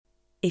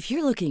If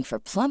you're looking for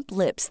plump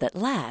lips that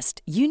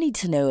last, you need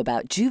to know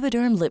about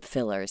Juvederm lip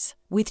fillers.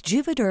 With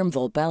Juvederm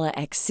Volbella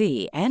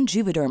XC and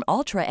Juvederm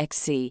Ultra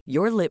XC,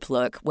 your lip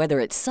look, whether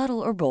it's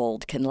subtle or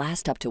bold, can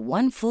last up to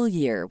 1 full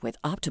year with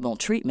optimal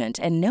treatment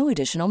and no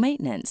additional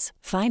maintenance.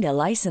 Find a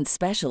licensed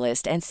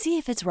specialist and see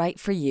if it's right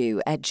for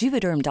you at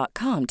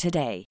Juvederm.com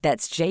today.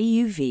 That's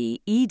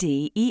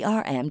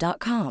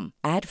JUVEDERM.com.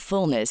 Add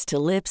fullness to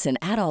lips in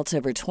adults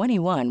over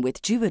 21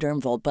 with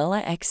Juvederm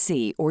Volbella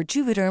XC or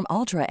Juvederm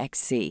Ultra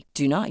XC.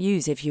 Do not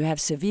use if you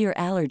have severe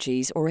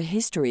allergies or a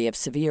history of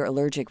severe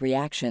allergic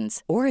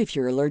reactions, or if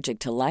you're allergic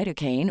to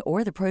lidocaine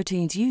or the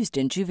proteins used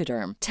in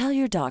Juvederm. Tell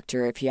your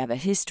doctor if you have a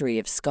history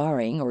of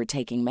scarring or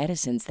taking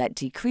medicines that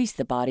decrease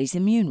the body's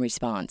immune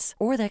response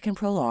or that can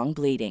prolong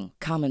bleeding.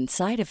 Common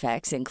side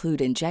effects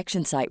include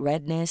injection site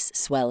redness,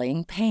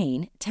 swelling,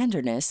 pain,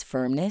 tenderness,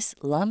 firmness,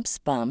 lumps,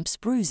 bumps,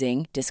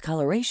 bruising,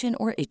 discoloration,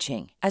 or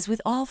itching. As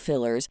with all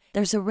fillers,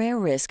 there's a rare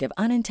risk of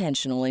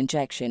unintentional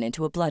injection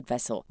into a blood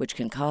vessel, which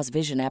can cause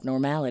vision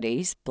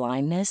abnormalities,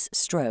 blindness,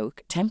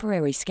 stroke,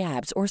 temporary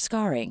scabs, or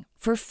scarring.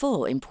 For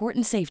full,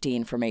 important safety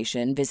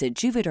information, visit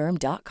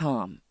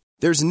Juvederm.com.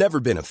 There's never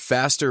been a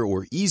faster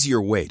or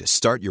easier way to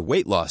start your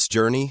weight loss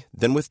journey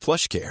than with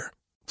PlushCare.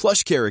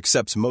 PlushCare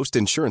accepts most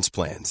insurance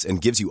plans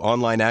and gives you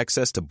online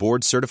access to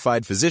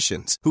board-certified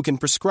physicians who can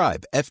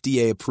prescribe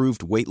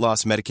FDA-approved weight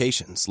loss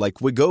medications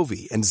like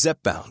Wegovy and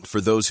Zepbound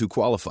for those who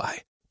qualify.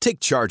 Take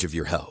charge of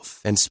your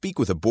health and speak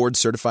with a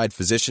board-certified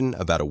physician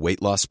about a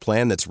weight loss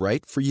plan that's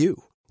right for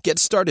you. Get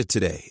started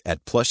today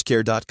at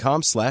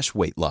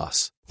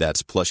plushcare.com/weight-loss.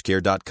 That's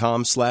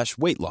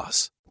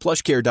plushcare.com/weight-loss.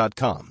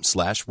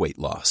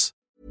 plushcare.com/weight-loss.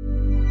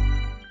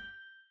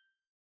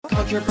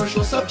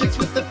 Controversial subjects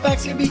with the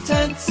facts can be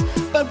tense,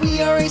 but we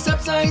are a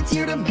science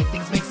here to make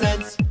things make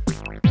sense.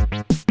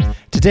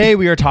 Today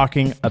we are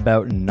talking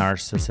about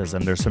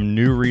narcissism. There's some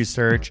new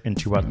research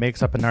into what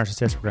makes up a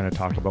narcissist. We're going to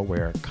talk about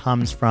where it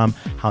comes from,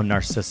 how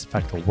narcissists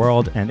affect the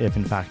world, and if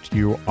in fact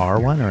you are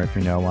one or if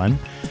you know one.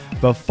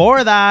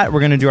 Before that,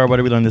 we're going to do our What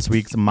Did We Learn This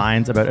Week's.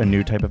 Mine's about a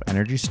new type of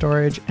energy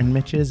storage, and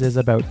Mitch's is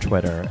about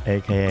Twitter,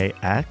 aka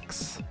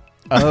X.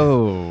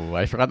 Oh,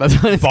 I forgot that's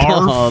what it's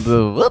called.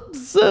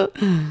 Whoops.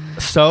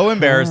 So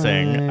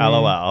embarrassing.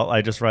 LOL.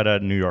 I just read a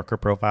New Yorker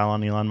profile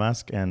on Elon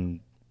Musk, and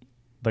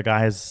the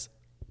guy's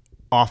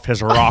off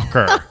his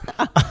rocker.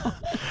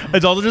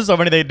 It's also just so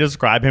funny. They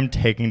describe him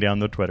taking down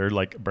the Twitter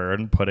like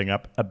bird and putting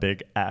up a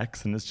big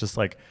X, and it's just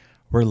like,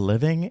 we're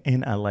living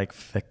in a like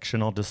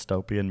fictional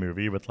dystopian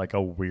movie with like a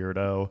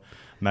weirdo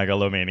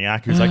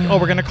megalomaniac who's like, oh,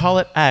 we're gonna call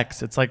it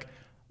X. It's like,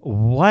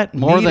 what?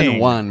 More meaning? than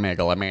one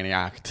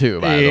megalomaniac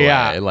too, by the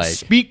way. Like,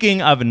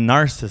 speaking of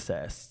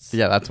narcissists.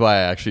 Yeah, that's why I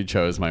actually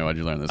chose my What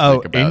Did You Learn This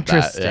Week about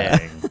interesting.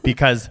 that. Yeah.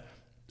 Because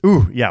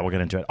we'll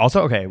get into it.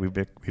 Also, okay, we've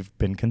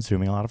been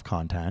consuming a lot of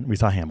content. We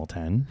saw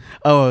Hamilton.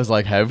 Oh, I was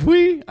like, have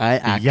we? I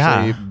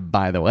actually,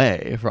 by the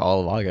way, for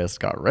all of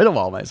August, got rid of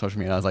all my social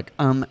media. I was like,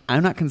 I'm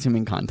not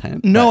consuming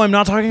content. No, I'm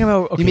not talking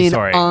about. Okay, you mean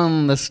sorry.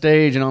 On the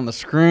stage and on the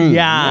screen?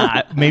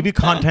 Yeah, maybe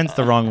content's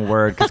the wrong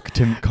word because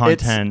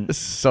content. It's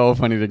so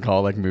funny to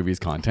call like movies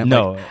content.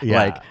 No,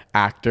 like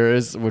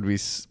actors would be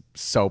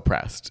so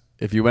pressed.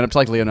 If you went up to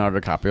like Leonardo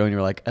DiCaprio and you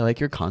were like, I like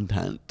your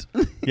content.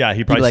 Yeah,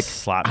 he probably like,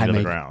 slapped me to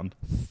the ground.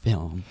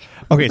 Film.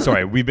 Okay,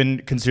 sorry. We've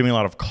been consuming a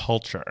lot of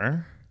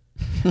culture.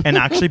 And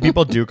actually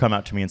people do come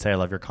out to me and say, I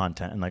love your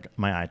content. And like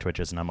my eye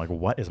twitches and I'm like,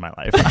 what is my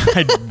life?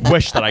 I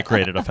wish that I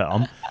created a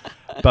film.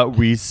 But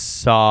we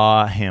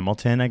saw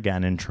Hamilton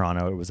again in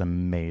Toronto. It was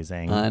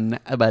amazing.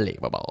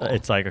 Unbelievable.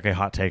 It's like, okay,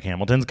 hot take,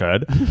 Hamilton's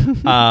good.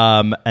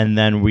 And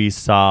then we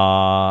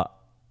saw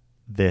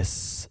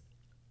this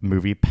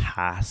movie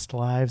Past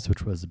Lives,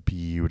 which was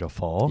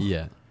beautiful.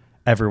 Yeah.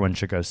 Everyone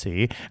should go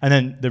see. And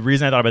then the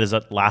reason I thought about this is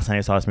that last night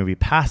I saw this movie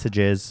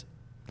Passages,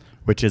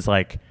 which is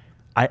like,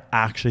 I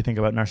actually think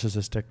about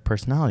narcissistic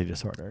personality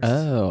disorders.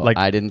 Oh, like,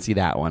 I didn't see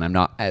that one. I'm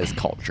not as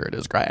cultured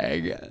as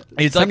Greg.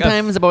 It's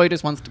Sometimes like a boy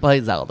just wants to play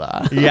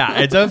Zelda.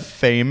 Yeah, it's a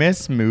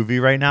famous movie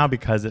right now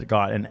because it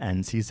got an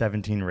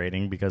NC-17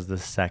 rating because the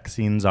sex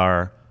scenes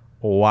are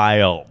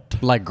wild.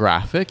 Like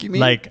graphic, you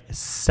mean? Like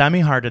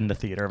semi-hard in the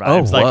theater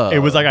vibes. Oh, like whoa. it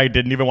was like I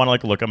didn't even want to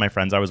like look at my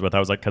friends I was with. I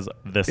was like, because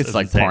this It's is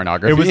like insane.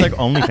 pornography. It was like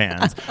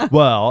OnlyFans.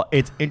 Well,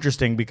 it's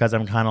interesting because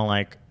I'm kind of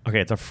like, okay,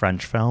 it's a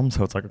French film,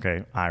 so it's like,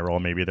 okay, eye roll.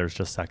 Maybe there's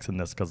just sex in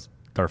this because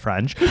they're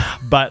French.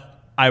 But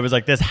I was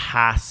like, this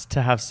has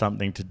to have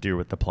something to do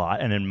with the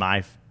plot. And in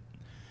my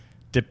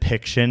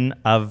depiction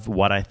of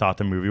what I thought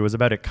the movie was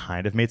about, it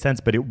kind of made sense,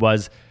 but it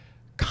was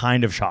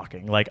kind of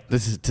shocking. Like,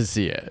 this is to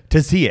see it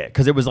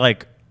because it was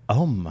like,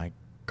 oh my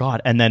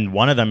God. And then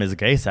one of them is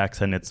gay sex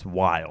and it's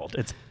wild.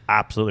 It's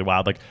absolutely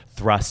wild. Like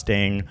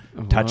thrusting,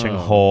 touching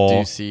hole. Do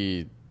you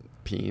see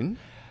peen?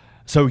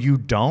 So you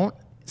don't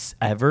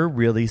ever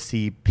really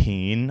see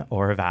peen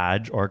or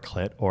vag or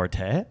clit or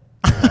tit.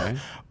 Okay.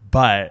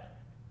 But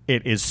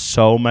it is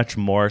so much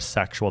more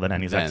sexual than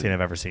any sex scene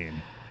I've ever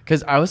seen.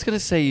 Because I was going to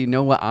say, you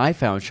know what I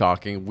found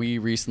shocking? We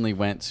recently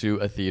went to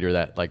a theater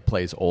that like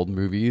plays old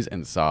movies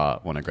and saw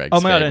one of Greg's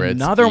favorites.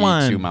 Another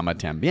one. Y Tu Mama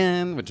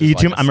Tambien, which is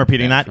I'm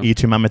repeating that. Y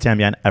Tu Mama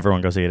Tambien.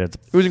 Everyone go see it. It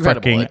was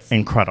incredible. It's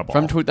incredible.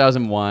 From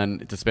 2001.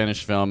 It's a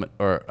Spanish film,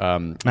 or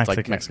it's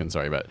like Mexican,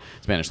 but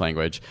Spanish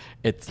language.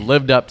 It's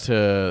lived up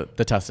to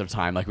the test of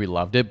time. Like, we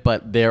loved it.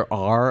 But there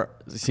are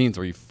scenes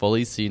where you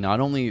fully see not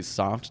only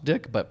soft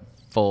dick, but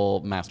full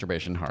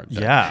masturbation hard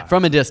dick. Yeah.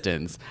 From a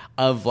distance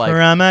of like...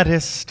 From a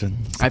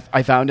distance.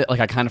 I found it, like,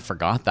 I kind of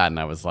forgot that, and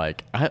I was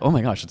like, oh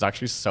my gosh, it's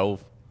actually so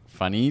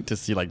funny to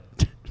see, like,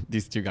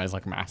 these two guys,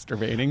 like,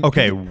 masturbating.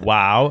 Okay,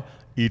 wow.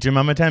 Y Tu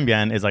Mama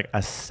Tambien is like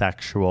a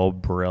sexual,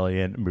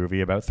 brilliant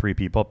movie about three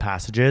people.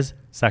 Passages,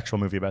 sexual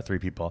movie about three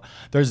people.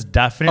 There's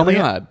definitely... Oh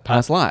my God,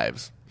 past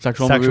lives.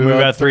 Sexual movie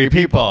about three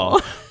people.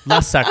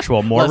 Less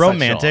sexual, more Less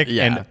romantic, sexual,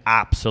 yeah. and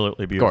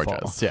absolutely beautiful.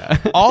 Gorgeous, yeah.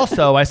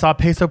 Also, I saw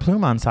Peso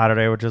Pluma on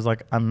Saturday, which is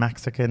like a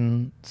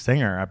Mexican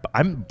singer.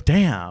 I'm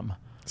damn.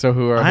 So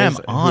who are his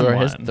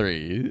one.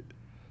 three?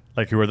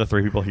 Like, who are the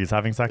three people he's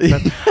having sex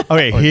with?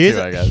 Okay,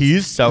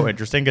 he's so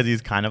interesting because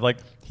he's kind of like,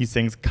 he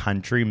sings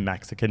country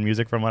Mexican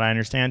music from what I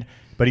understand,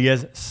 but he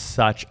has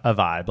such a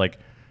vibe. Like,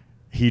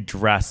 he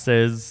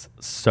dresses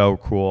so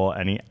cool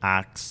and he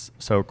acts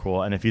so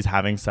cool. And if he's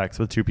having sex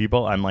with two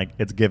people, I'm like,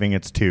 it's giving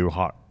its two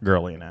hot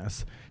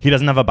girliness. He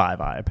doesn't have a bi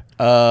vibe.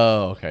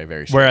 Oh, okay.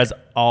 Very sure. Whereas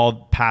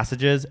all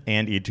Passages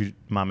and Y Tu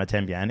Mama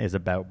Tambien is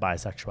about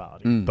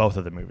bisexuality. Both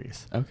of the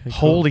movies. Okay. Cool.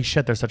 Holy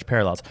shit, there's such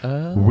parallels.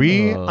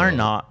 We are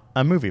not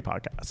a movie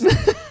podcast.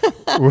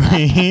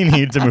 We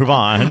need to move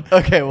on.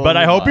 Okay. But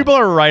I hope people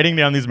are writing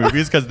down these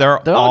movies because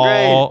they're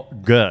all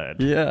good.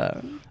 Yeah.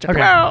 Check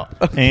it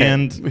out.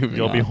 And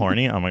you'll be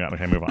horny. Oh my God.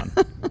 Okay, move on.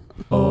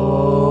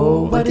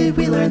 Oh, what did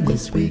we learn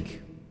this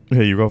week?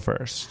 Okay, you go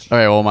first. All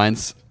right. Well,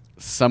 mine's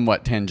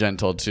somewhat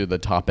tangential to the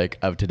topic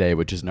of today,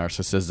 which is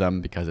narcissism,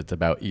 because it's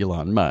about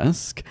Elon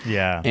Musk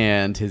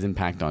and his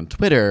impact on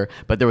Twitter.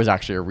 But there was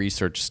actually a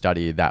research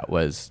study that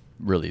was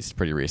released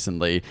pretty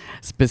recently,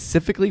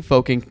 specifically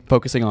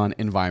focusing on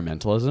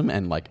environmentalism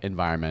and like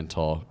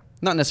environmental,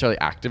 not necessarily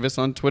activists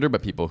on Twitter,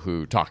 but people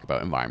who talk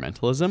about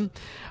environmentalism.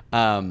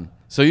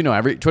 So, you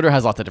know, Twitter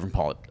has lots of different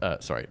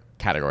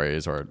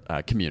categories or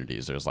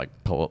communities. There's like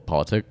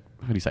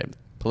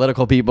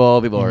political people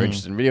who are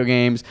interested in video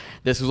games.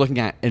 This was looking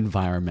at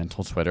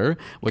environmental Twitter,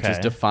 which is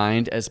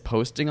defined as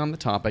posting on the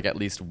topic at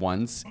least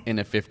once in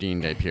a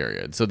 15-day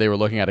period. So they were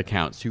looking at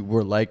accounts who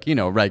were like, you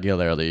know,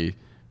 regularly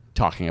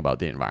talking about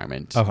the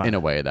environment in a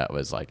way that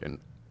was like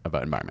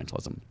about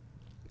environmentalism.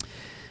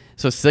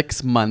 So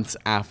 6 months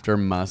after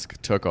Musk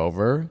took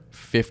over,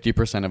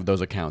 50% of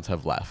those accounts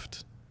have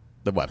left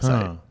the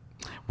website.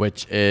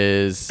 Which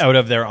is... out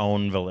of their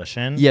own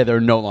volition? Yeah,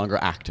 they're no longer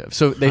active.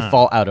 So they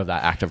fall out of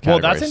that active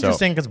category. Well, that's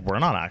interesting because we're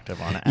not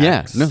active on X.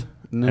 Yeah, no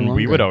and longer.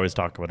 we would always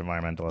talk about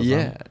environmentalism.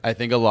 Yeah, I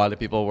think a lot of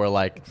people were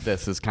like,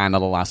 this is kind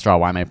of the last straw.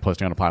 Why am I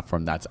posting on a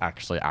platform that's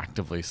actually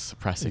actively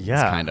suppressing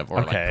this kind of,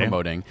 or like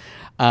promoting?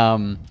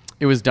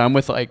 It was done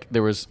with like,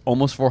 there was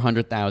almost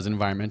 400,000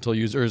 environmental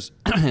users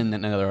and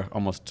then another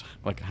almost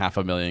like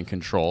 500,000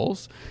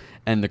 controls.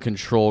 And the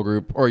control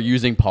group, or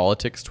using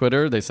politics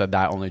Twitter, they said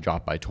that only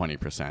dropped by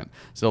 20%.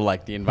 So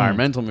like the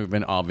environmental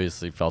movement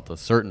obviously felt a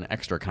certain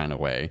extra kind of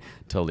way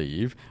to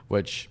leave,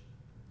 which,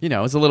 you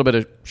know, is a little bit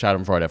of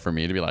schadenfreude for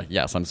me to be like,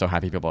 yes, I'm so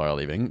happy people are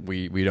leaving.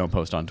 We don't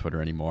post on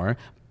Twitter anymore.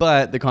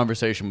 But the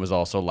conversation was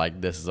also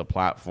like, this is a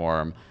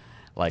platform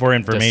like for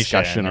information,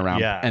 discussion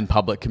around and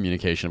public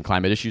communication of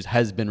climate issues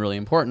has been really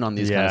important on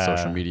these kind of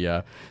social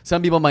media.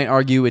 Some people might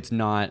argue it's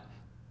not,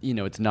 you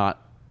know, it's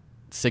not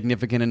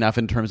significant enough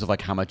in terms of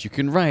like how much you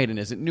can write and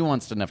isn't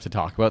nuanced enough to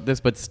talk about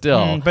this, but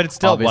still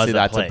obviously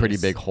that's a pretty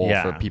big hole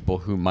for people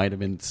who might have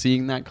been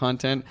seeing that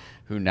content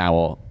who now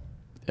will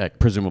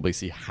presumably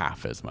see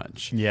half as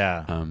much.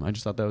 I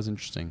just thought that was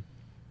interesting.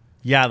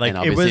 Like and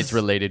obviously it's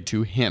related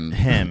to him.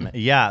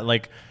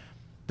 Like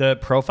the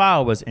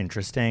profile was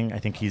interesting. I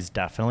think he's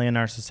definitely a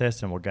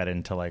narcissist, and we'll get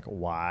into like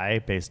why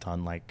based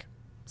on like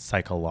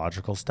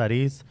psychological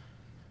studies,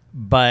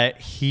 but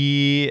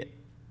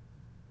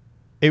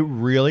it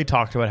really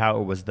talked about how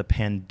it was the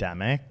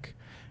pandemic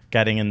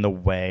getting in the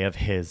way of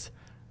his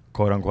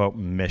quote unquote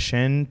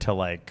mission to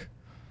like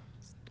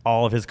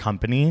all of his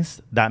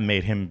companies that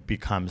made him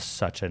become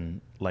such an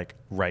like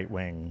right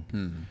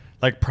wing.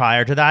 Like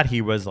prior to that,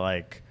 he was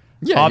like,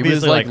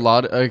 obviously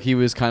he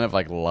was kind of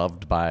like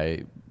loved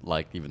by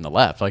like even the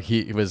left. Like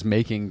he was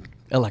making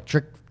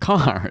electric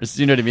cars.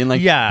 You know what I mean?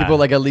 Like people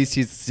like at least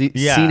he's seen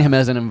him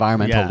as an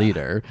environmental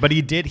leader. But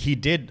he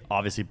did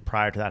obviously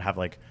prior to that have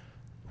like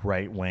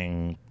right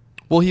wing.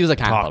 Well, he was a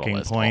talking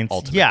capitalist points.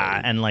 Ultimately.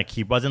 And like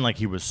he wasn't like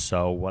he was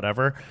so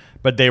whatever,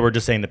 but they were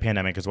just saying the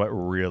pandemic is what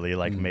really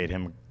like made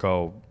him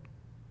go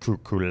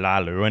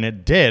kukulalu, and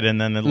it did.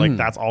 And then like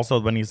that's also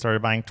when he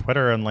started buying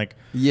Twitter and like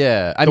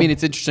I mean,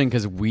 it's interesting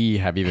because we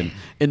have even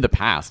in the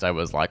past I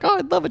was like, oh,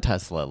 I'd love a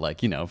Tesla,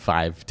 like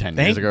 5-10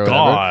 years ago or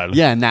whatever.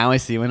 Yeah, now I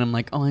see when I'm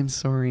like, oh, I'm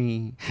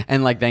sorry.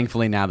 And like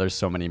thankfully now there's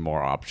so many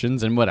more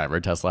options, and whatever,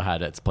 Tesla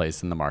had its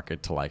place in the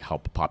market to like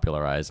help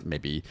popularize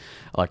maybe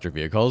electric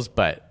vehicles,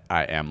 but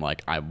I am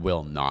like, I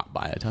will not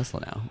buy a Tesla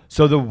now.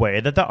 So the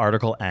way that the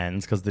article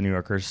ends, because the New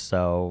Yorker's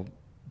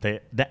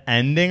the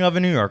ending of a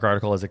New York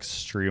article is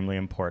extremely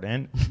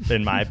important,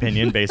 in my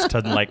opinion, based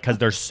on like, because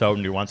they're so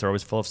nuanced. They're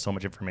always full of so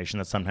much information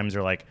that sometimes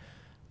you're like,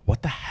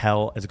 what the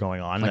hell is going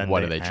on? Like,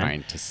 what are they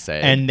trying to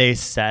say? And they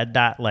said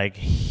that like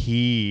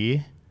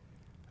he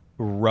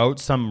wrote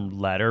some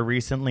letter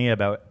recently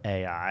about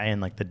AI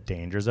and like the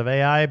dangers of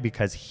AI,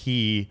 because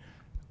he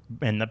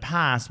in the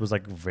past was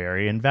like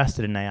very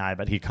invested in AI,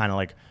 but he kind of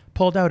like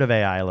pulled out of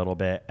AI a little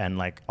bit, and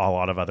like a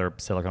lot of other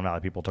Silicon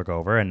Valley people took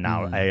over, and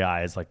now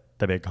AI is like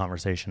the big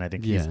conversation. I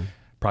think he's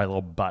probably a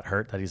little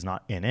butthurt that he's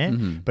not in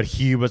it, but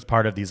he was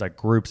part of these like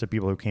groups of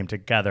people who came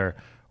together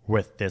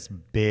with this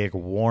big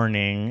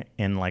warning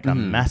in like a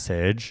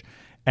message,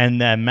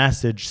 and the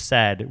message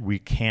said we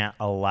can't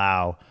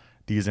allow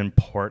these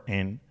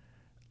important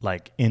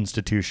like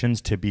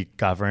institutions to be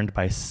governed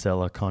by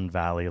Silicon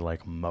Valley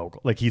like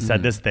mogul. Like he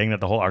said this thing that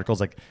the whole article is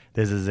like,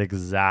 this is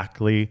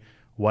exactly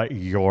what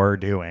you're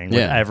doing with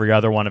every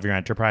other one of your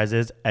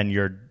enterprises, and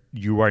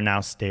you are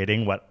now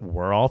stating what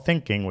we're all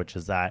thinking, which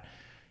is that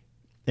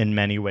in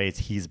many ways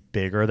he's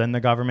bigger than the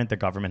government. The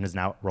government is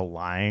now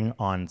relying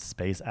on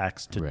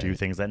SpaceX to do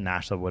things that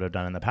NASA would have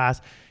done in the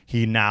past.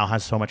 He now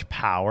has so much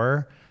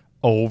power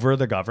over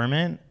the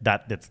government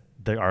that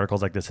the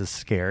article's like, this is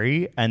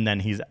scary, and then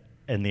he's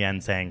in the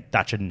end saying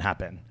that shouldn't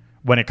happen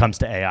when it comes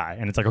to AI.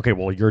 And it's like, okay,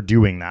 well, you're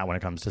doing that when it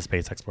comes to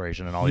space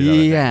exploration and all these other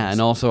things. Yeah, and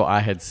also I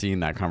had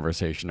seen that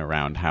conversation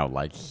around how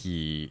like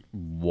he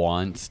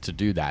wants to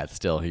do that.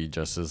 Still, he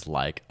just is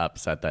like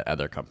upset that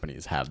other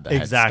companies have the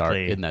head start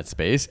in that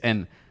space.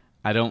 And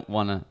I don't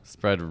want to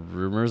spread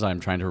rumors. I'm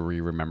trying to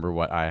remember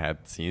what I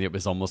had seen. It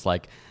was almost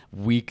like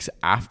weeks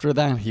after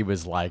that, he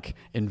was like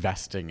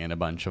investing in a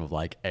bunch of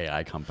like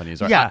AI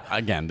companies. Or,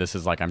 again, this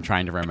is like, I'm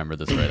trying to remember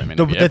this right.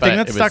 The thing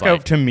that stuck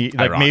out to me,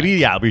 like ironic.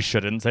 Maybe, we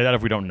shouldn't say that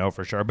if we don't know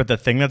for sure. But the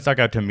thing that stuck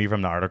out to me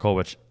from the article,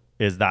 which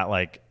is that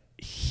like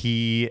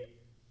the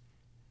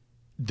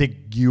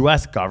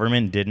US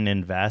government didn't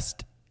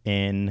invest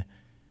in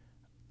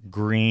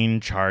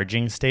green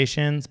charging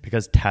stations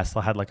because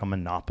Tesla had like a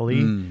monopoly.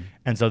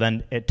 And so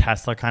then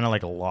Tesla kind of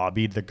like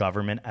lobbied the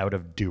government out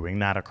of doing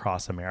that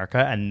across America.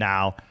 And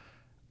now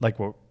like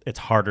it's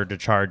harder to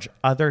charge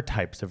other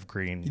types of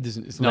green.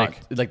 It's not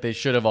like they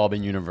should have all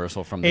been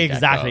universal from the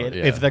exactly. get-go.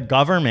 If the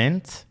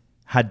government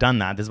had done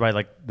that, this is why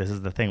like this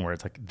is the thing where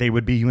it's like they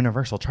would be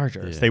universal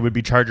chargers. They would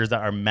be chargers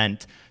that are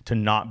meant to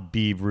not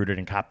be rooted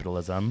in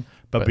capitalism,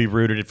 but be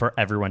rooted for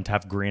everyone to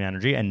have green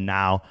energy. And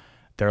now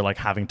they're like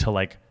having to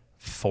like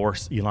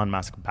force Elon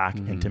Musk back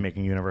into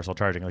making universal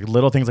charging, like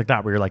little things like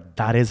that where you're like,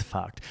 that is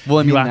fucked. Well,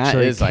 I mean, you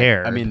actually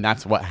care. Like, I mean,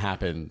 that's what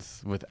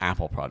happens with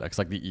Apple products.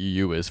 Like the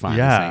EU is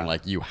finally saying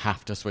like you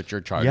have to switch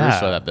your chargers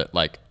so that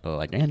like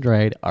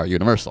Android are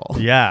universal.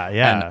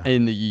 And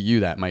in the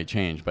EU that might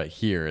change, but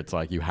here it's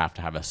like you have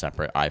to have a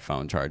separate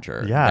iPhone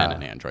charger than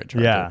an Android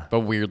charger. But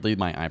weirdly,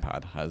 my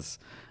iPad has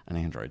an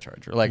Android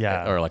charger, like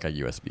or like a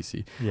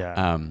USB-C.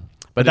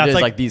 But that's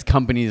like these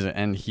companies,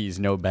 and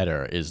he's no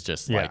better, is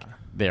just like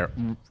they're.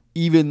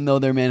 Even though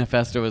their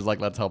manifesto is like,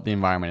 let's help the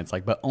environment, it's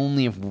like, but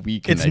only if we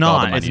can make all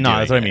the money. It's not.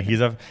 That's what I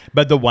mean.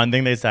 But the one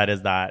thing they said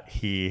is that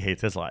he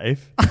hates his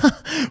life,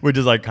 which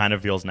is like kind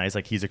of feels nice.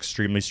 Like he's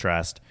extremely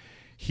stressed.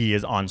 He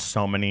is on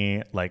so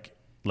many like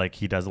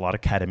he does a lot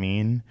of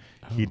ketamine.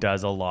 He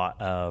does a lot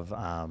of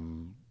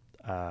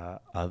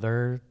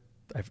other.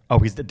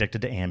 He's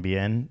addicted to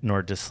Ambien,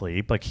 nor to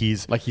sleep. Like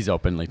he's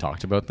openly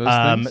talked about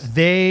those things.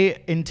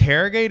 They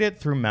interrogate it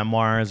through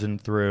memoirs and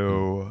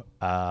through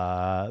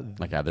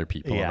like other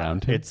people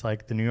around him. It's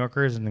like the New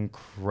Yorker is an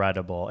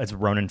incredible. It's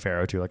Ronan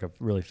Farrow too, like a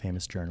really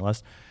famous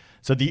journalist.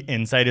 So the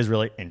insight is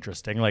really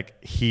interesting. Like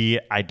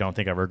I don't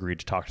think ever agreed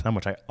to talk to them,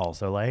 which I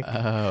also like.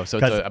 Oh, so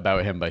it's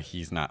about him, but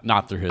he's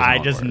not through his. I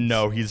just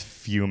know he's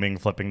fuming,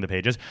 flipping the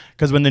pages.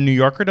 Because when the New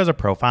Yorker does a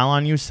profile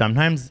on you,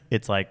 sometimes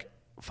it's like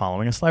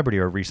following a celebrity,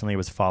 or recently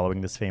was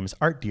following this famous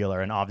art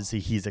dealer, and obviously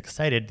he's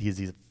excited,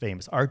 he's a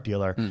famous art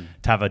dealer, to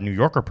have a New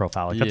Yorker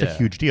profile. Like that's a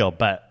huge deal,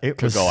 but it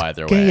could go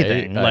either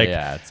way. Like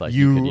it's like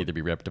you could either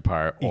be ripped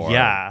apart or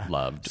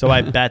loved. So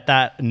I bet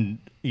that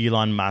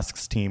Elon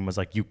Musk's team was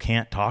like, you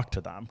can't talk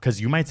to them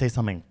because you might say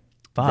something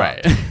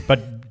fucked,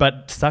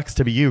 but sucks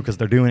to be you because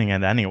they're doing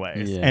it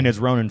anyways. And it's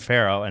Ronan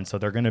Farrow, and so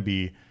they're going to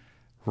be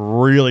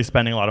really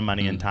spending a lot of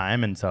money and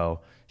time, and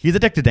so he's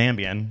addicted to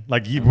Ambien.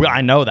 Like I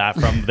know that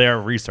from their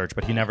research,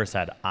 but he never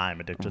said I'm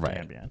addicted to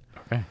Ambien.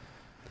 Okay.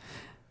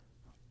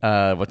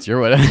 What's your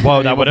what?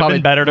 Well, that would have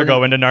been better to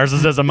go into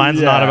narcissism.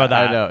 Mine's not about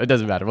that. I know. It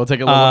doesn't matter. We'll take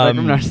a little break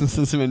from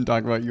narcissism and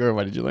talk about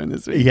what did you learn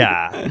this week?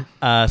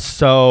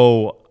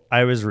 So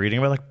I was reading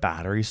about like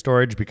battery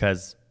storage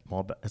because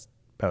it's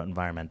about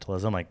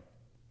environmentalism. Like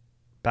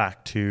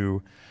back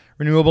to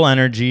renewable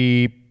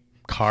energy,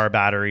 car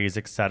batteries,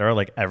 etc.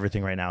 Like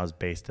everything right now is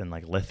based in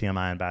like lithium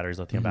batteries.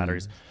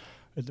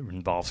 It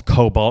involves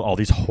cobalt, all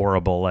these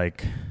horrible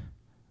like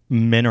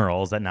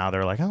minerals that now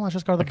they're like, oh, let's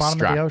just go to the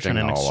bottom of the ocean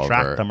and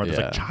extract them. Or there's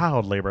like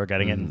child labor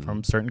getting it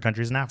from certain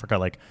countries in Africa.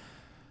 Like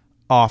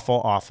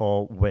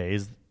awful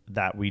ways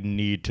that we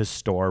need to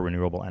store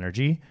renewable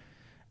energy.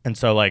 And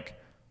so like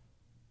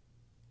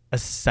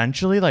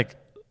essentially like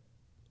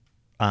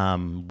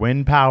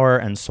wind power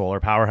and solar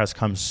power has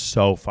come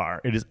so far.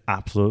 It is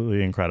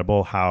absolutely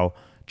incredible how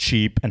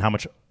cheap and how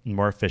much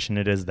more efficient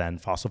it is than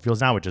fossil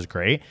fuels now, which is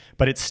great,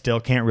 but it still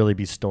can't really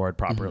be stored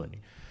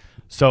properly.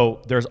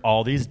 So there's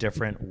all these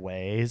different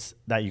ways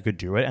that you could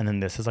do it. And then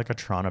this is like a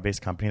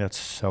Toronto-based company that's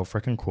so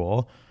freaking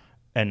cool.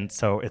 And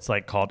so it's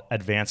like called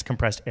Advanced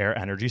Compressed Air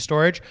Energy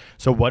Storage.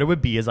 So what it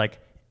would be is like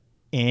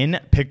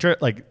picture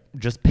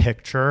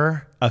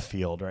a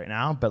field right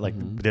now, but like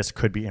this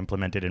could be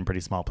implemented in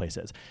pretty small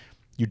places.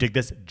 You dig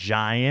this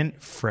giant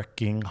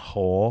freaking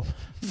hole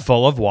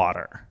full of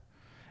water.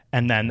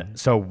 And then,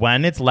 so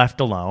when it's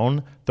left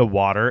alone, the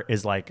water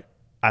is like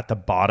at the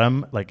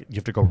bottom, like you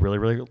have to go really,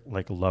 really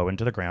like low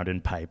into the ground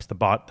in pipes.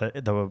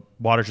 The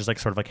water's just like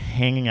sort of like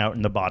hanging out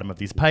in the bottom of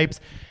these pipes.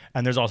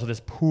 And there's also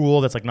this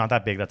pool that's like not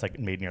that big, that's like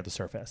made near the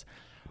surface.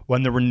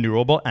 When the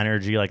renewable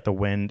energy, like the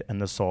wind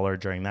and the solar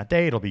during that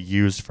day, it'll be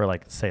used for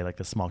like, say like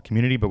the small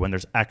community. But when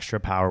there's extra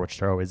power, which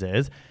there always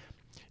is,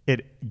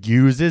 it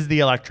uses the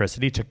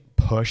electricity to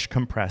push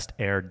compressed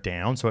air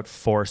down. So it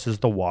forces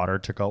the water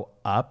to go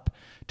up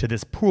to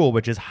this pool,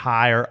 which is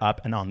higher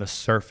up and on the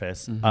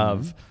surface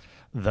of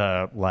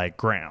the like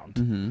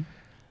ground.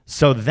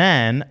 So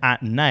then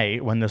at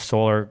night when the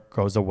solar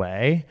goes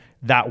away,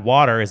 that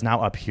water is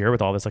now up here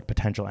with all this like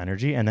potential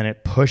energy, and then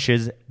it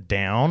pushes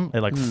down, it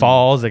like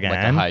falls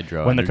again like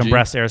when the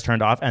compressed air is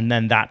turned off, and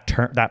then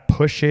that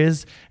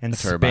pushes and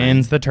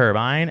spins the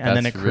turbine, and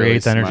then it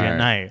creates really energy at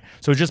night.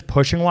 So it's just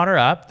pushing water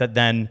up that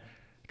then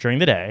during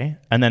the day,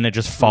 and then it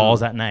just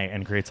falls at night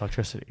and creates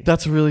electricity.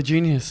 That's really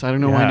genius. I don't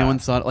know why no one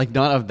thought, like,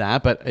 not of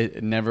that, but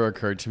it never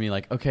occurred to me,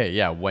 like, okay,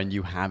 yeah, when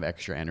you have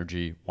extra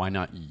energy, why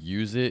not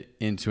use it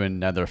into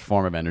another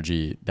form of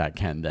energy that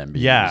can then be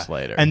used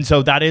later? And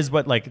so that is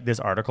what, like, this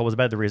article was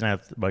about. The reason I,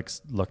 like,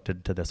 looked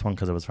into this one,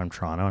 because it was from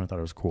Toronto, and I thought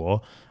it was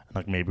cool. And,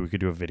 like, maybe we could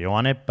do a video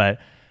on it. But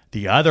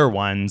the other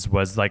ones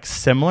was, like,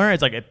 similar.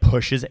 It's, like, it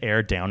pushes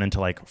air down into,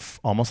 like,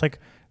 almost, like,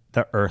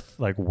 the earth,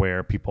 like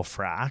where people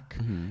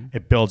frack.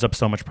 It builds up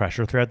so much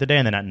pressure throughout the day,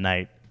 and then at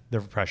night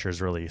the pressure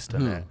is released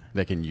and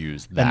they can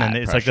use that, and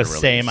then it's like the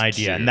same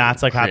idea, and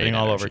that's like happening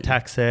all over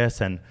Texas.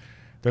 And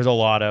there's a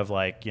lot of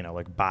like, you know,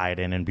 like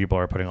Biden and people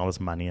are putting all this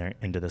money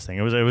into this thing.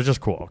 It was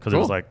just cool because it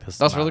was like this.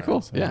 That's really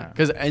cool. Yeah,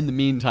 because in the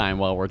meantime,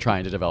 while we're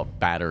trying to develop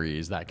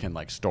batteries that can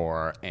like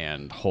store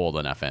and hold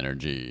enough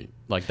energy,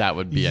 like that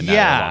would be another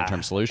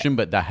long-term solution.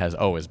 But that has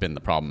always been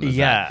the problem. Is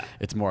that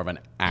it's more of an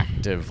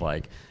active,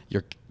 like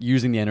you're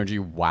using the energy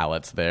while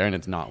it's there, and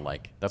it's not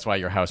like, that's why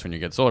your house, when you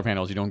get solar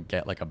panels, you don't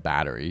get like a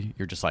battery.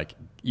 You're just like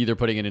either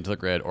putting it into the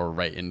grid or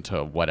right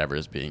into whatever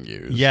is being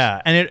used.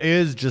 Yeah, and it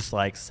is just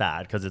like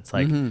sad because it's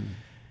like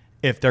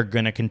if they're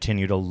going to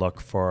continue to look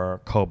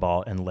for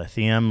cobalt and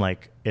lithium,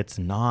 like it's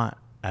not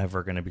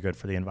ever going to be good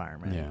for the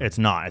environment. Yeah. It's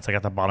not. It's like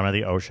at the bottom of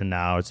the ocean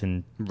now. It's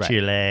in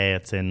Chile.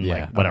 It's in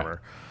like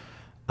whatever.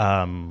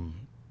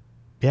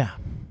 Yeah.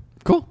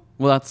 Cool.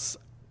 Well, that's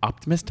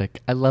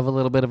optimistic. I love a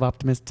little bit of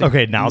optimistic.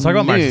 Okay, now let's talk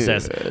about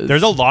narcissists.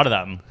 There's a lot of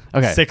them.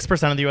 Okay.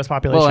 6% of the U.S.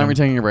 population. Well, aren't we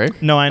taking a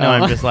break? No, I know.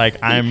 I'm just like,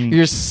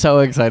 You're so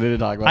excited to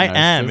talk about narcissists. I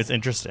am. It's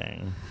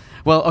interesting.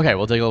 Well, okay,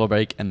 we'll take a little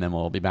break, and then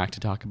we'll be back to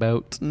talk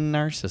about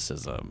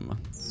narcissism.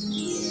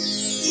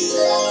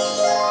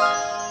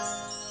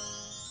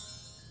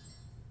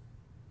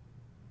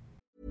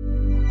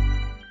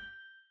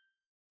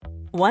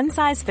 One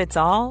size fits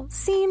all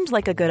seemed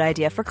like a good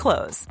idea for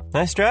clothes.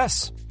 Nice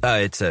dress.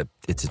 It's a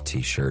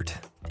t-shirt.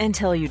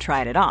 Until you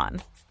tried it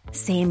on.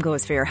 Same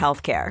goes for your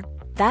healthcare.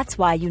 That's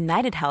why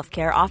United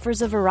Healthcare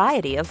offers a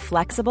variety of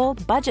flexible,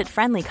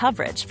 budget-friendly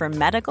coverage for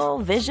medical,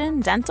 vision,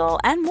 dental,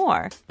 and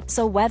more.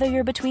 So whether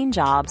you're between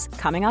jobs,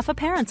 coming off a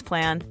parent's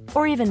plan,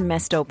 or even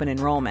missed open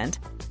enrollment,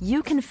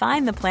 you can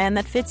find the plan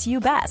that fits you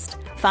best.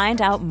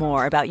 Find out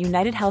more about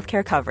United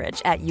Healthcare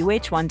coverage at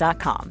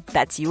uh1.com.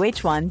 That's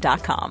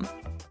uh1.com.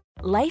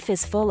 Life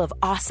is full of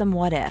awesome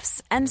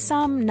what-ifs, and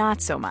some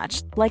not so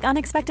much, like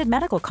unexpected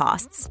medical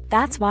costs.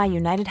 That's why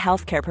United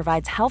Healthcare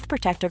provides Health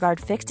Protector Guard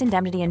fixed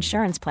indemnity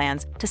insurance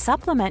plans to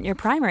supplement your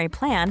primary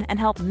plan and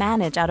help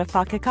manage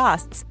out-of-pocket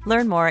costs.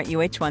 Learn more at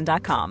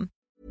uh1.com.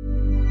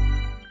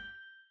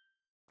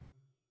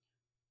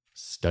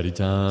 Study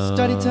time.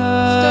 Study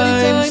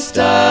time.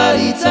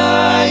 Study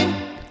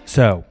time.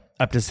 So,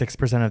 up to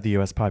 6% of the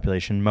U.S.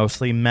 population,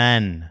 mostly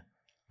men,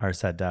 are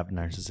said to have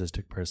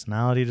narcissistic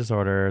personality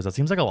disorders. That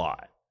seems like a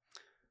lot.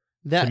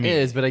 That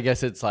is, but I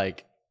guess it's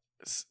like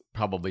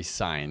probably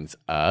signs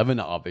of, and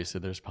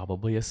obviously there's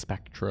probably a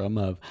spectrum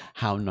of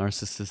how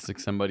narcissistic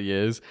somebody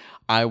is.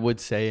 I would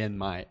say in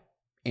my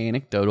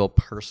anecdotal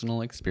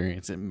personal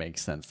experience, it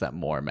makes sense that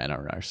more men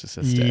are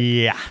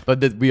narcissistic. Yeah.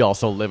 But we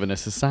also live in a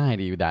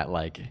society that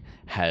like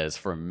has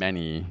for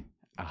many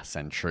a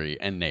century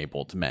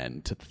enabled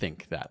men to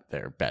think that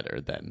they're better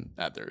than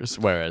others,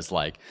 whereas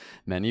like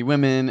many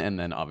women and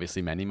then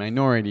obviously many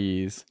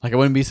minorities, like I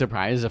wouldn't be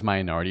surprised if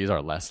minorities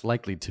are less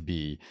likely to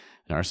be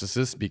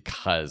narcissists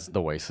because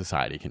the way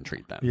society can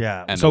treat them,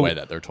 and so the way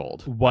that they're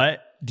told.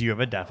 What do you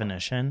have a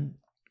definition?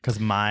 Because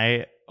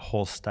my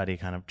whole study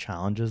kind of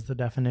challenges the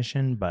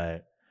definition,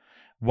 but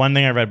one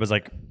thing I read was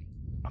like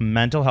a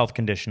mental health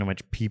condition in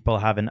which people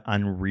have an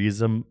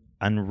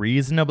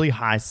unreasonably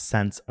high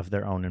sense of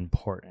their own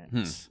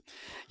importance.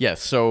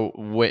 Yes. So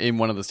in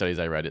one of the studies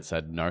I read, it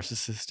said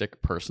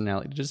narcissistic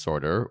personality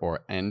disorder,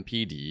 or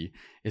NPD,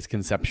 is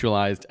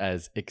conceptualized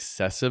as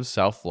excessive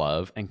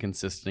self-love and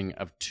consisting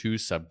of two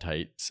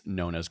subtypes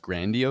known as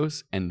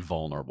grandiose and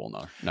vulnerable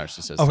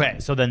narcissism. Okay.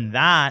 So then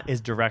that is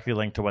directly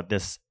linked to what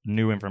this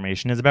new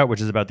information is about,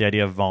 which is about the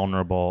idea of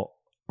vulnerable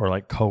or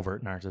like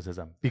covert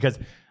narcissism. Because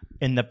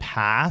in the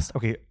past,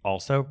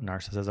 also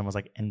narcissism was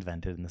like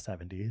invented in the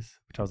 70s,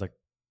 which I was like,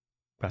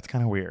 that's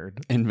kind of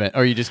weird.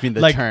 Or you just mean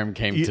the term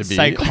came to be?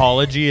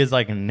 Psychology is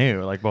like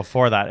new. Like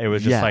before that, it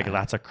was just like,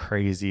 that's a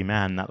crazy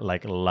man that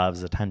like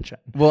loves attention.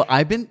 Well,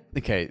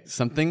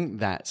 something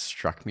that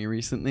struck me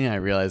recently, I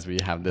realized we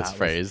have this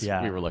phrase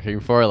we were looking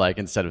for, like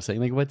instead of saying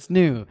like, what's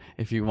new?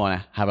 If you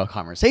want to have a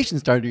conversation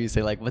starter, you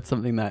say like, what's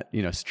something that,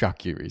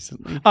 struck you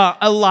recently?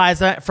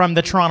 Eliza from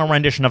the Toronto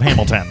rendition of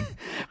Hamilton.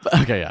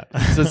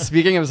 So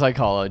speaking of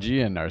psychology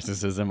and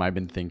narcissism, I've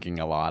been thinking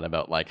a lot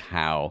about like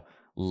how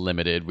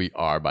limited we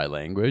are by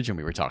language, and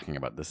we were talking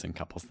about this in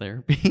couples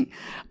therapy,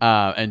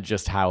 and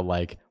just how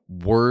like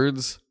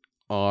words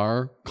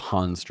are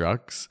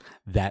constructs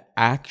that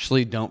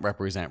actually don't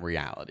represent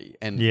reality,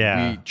 and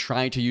we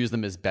try to use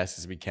them as best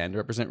as we can to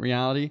represent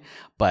reality,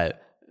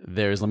 but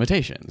there's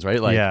limitations, right?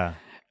 Like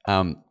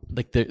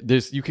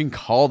there's you can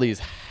call these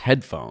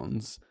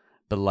headphones,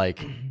 but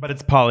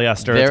it's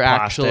polyester, it's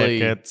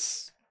plastic,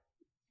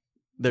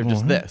 they're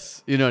just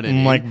this. You know what I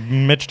mean? Like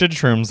Mitch did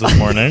shrooms this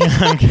morning.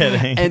 I'm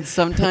kidding. And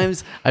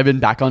sometimes I've been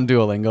back on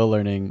Duolingo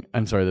learning,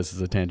 I'm sorry, this is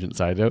a tangent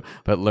side note,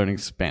 but learning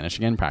Spanish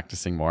again,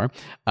 practicing more.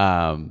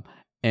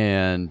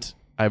 And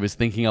I was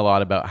thinking a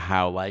lot about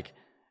how like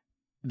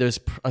there's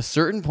a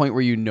certain point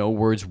where you know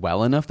words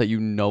well enough that you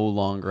no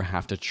longer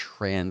have to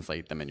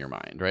translate them in your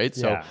mind, right?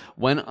 So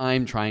when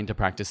I'm trying to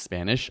practice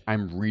Spanish,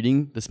 I'm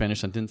reading the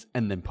Spanish sentence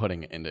and then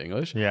putting it into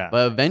English. Yeah.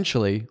 But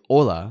eventually,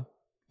 hola,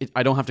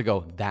 I don't have to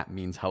go, that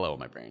means hello in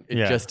my brain.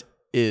 It just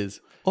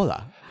is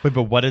hola. Wait,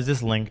 but what is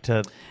this link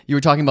to? You were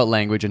talking about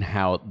language and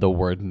how the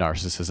word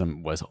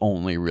narcissism was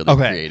only really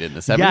created in the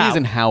 70s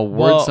and how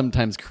words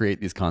sometimes create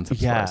these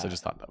concepts for us. I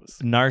just thought that was...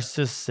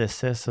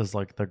 Narcissus is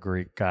like the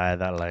Greek guy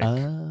that like...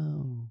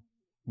 Oh.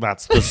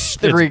 That's it's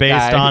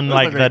based on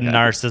like the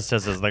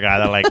narcissist is the guy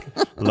that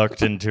like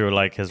looked into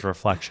like his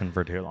reflection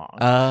for too long.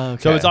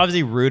 Okay. So it's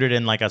obviously rooted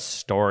in like a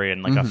story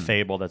and like a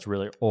fable that's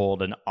really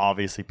old, and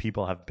obviously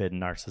people have been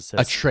narcissists.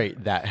 A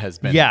trait that has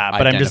been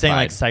but I'm just saying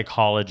like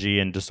psychology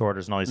and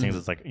disorders and all these things.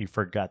 It's like you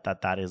forget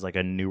that is like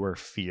a newer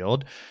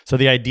field. So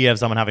the idea of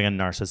someone having a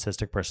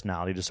narcissistic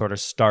personality disorder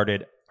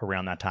started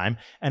around that time,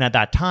 and at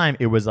that time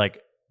it was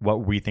like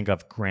what we think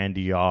of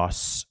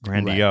grandiose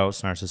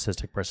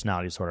narcissistic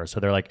personality disorder. So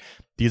they're like,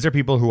 these are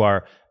people who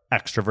are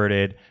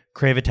extroverted,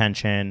 crave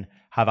attention,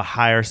 have a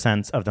higher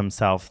sense of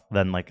themselves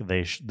than like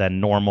than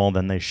normal,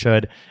 than they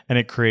should. And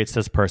it creates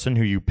this person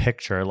who you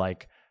picture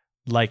like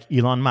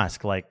Elon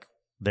Musk, like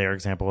their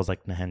example was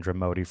like Narendra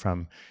Modi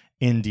from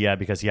India,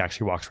 because he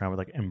actually walks around with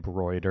like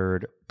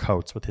embroidered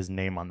coats with his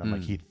name on them,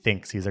 like he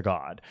thinks he's a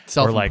god.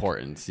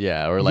 Self-importance,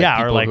 or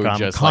people who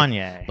just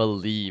Kanye. Like,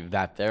 believe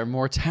that they're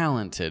more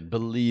talented,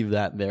 believe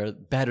that they're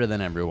better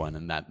than everyone,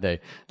 and that they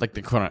like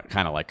the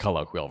kind of like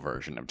colloquial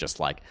version of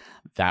just like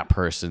that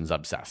person's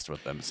obsessed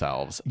with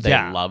themselves. They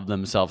love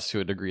themselves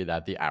to a degree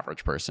that the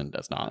average person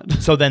does not.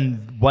 So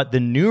then what the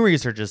new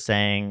research is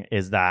saying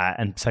is that,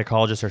 and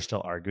psychologists are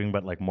still arguing,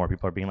 but like more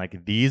people are being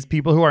like, these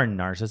people who are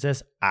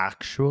narcissists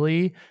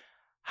actually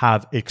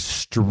have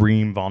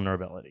extreme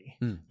vulnerability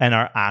and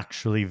are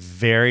actually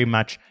very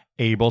much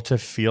able to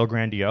feel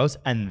grandiose,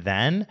 and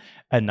then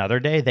another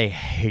day they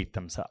hate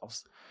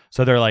themselves.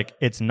 So they're like,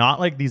 it's not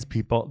like these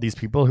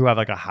people who have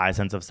like a high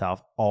sense of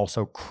self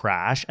also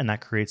crash, and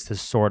that creates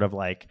this sort of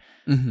like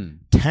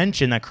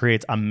tension that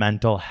creates a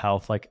mental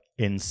health like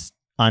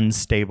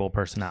unstable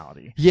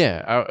personality.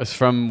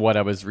 From what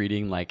I was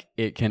reading, like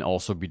it can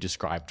also be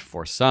described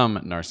for some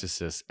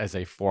narcissists as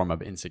a form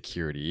of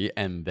insecurity,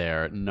 and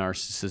their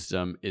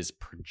narcissism is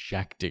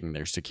projecting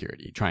their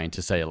security, trying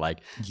to say like,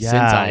 since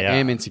I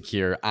am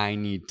insecure, I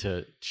need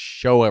to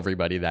show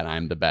everybody that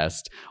I'm the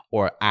best,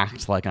 or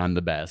act like I'm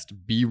the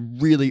best, be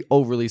really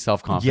overly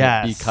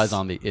self-confident, because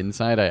on the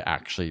inside I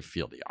actually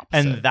feel the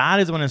opposite. And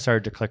that is when it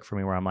started to click for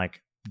me, where I'm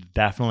like,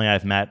 definitely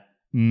I've met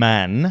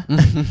men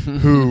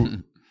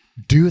who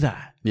do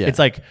that. It's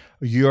like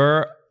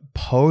you're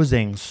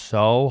posing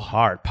so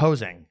hard.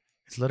 Posing.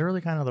 It's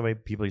literally kind of the way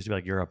people used to be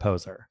like, you're a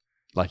poser.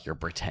 like you're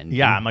pretending.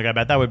 Yeah, I'm like, I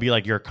bet that would be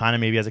like you're kind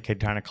of maybe as a kid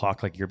trying to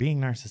clock like you're being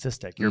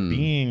narcissistic.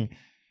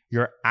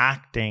 You're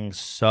acting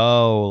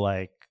so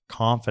like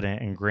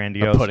confident and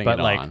grandiose, but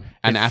like on.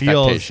 An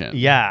affectation.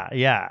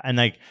 Yeah. And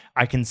like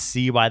I can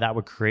see why that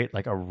would create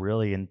like a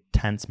really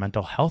intense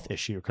mental health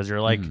issue because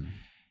you're like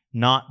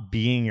not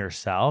being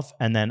yourself,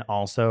 and then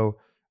also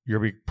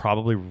you're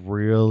probably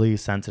really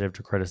sensitive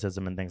to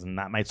criticism and things, and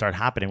that might start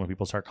happening when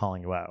people start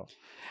calling you out.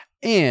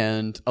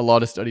 And a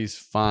lot of studies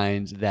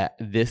find that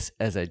this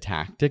as a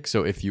tactic,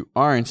 so if you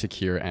are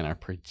insecure and are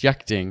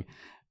projecting,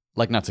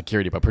 like not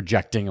security, but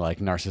projecting like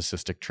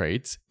narcissistic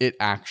traits, it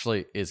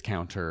actually is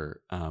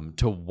counter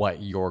to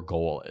what your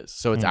goal is.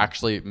 So it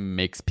actually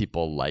makes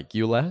people like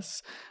you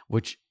less,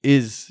 which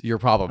is your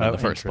problem in the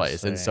first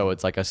place. And so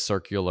it's like a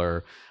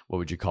circular, what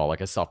would you call, like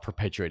a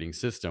self-perpetuating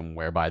system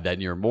whereby then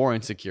you're more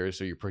insecure,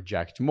 so you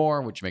project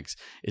more, which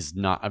is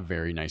not a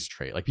very nice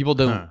trait. Like people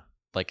don't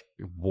like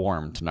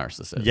warm to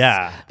narcissists.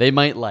 Yeah. They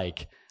might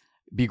like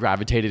be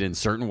gravitated in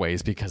certain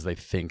ways because they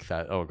think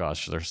that, oh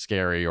gosh, they're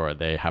scary or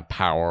they have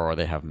power or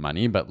they have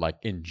money. But like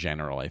in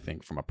general, I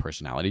think from a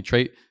personality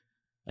trait,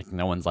 like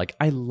no one's like,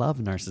 I love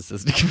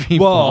narcissistic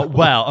people.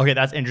 Well, okay,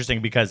 that's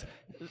interesting because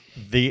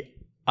the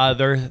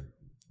other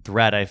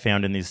thread I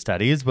found in these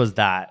studies was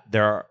that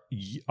there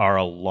are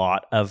a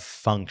lot of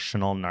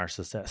functional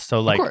narcissists. So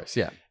like, of course,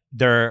 yeah,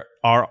 there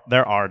are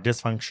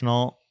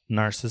dysfunctional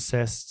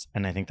narcissists,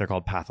 and I think they're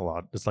called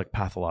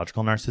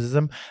pathological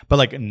narcissism. But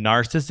like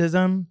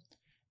narcissism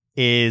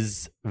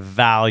is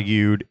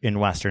valued in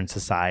Western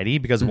society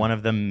because one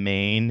of the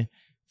main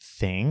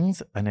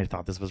things, and I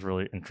thought this was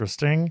really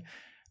interesting,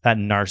 that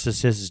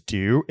narcissists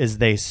do is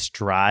they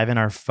strive and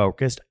are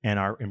focused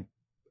and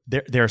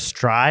they're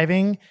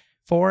striving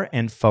for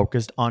and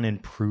focused on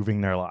improving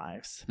their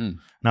lives. And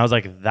I was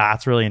like,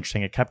 that's really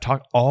interesting. It kept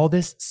talking all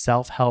this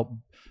self-help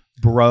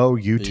bro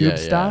YouTube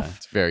stuff. Yeah.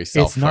 It's very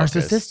self-focused.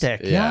 It's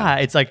narcissistic. Yeah.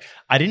 It's like,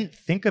 I didn't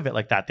think of it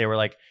like that. They were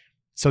like,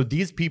 so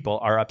these people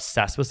are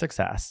obsessed with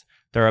success.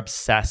 They're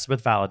obsessed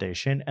with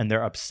validation, and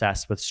they're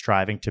obsessed with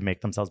striving to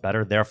make themselves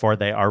better. Therefore,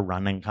 they are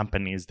running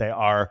companies. They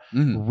are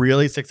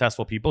really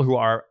successful people who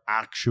are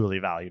actually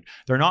valued.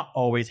 They're not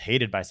always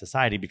hated by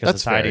society because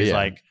society's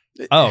like,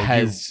 oh,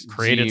 has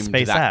created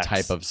SpaceX. That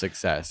type of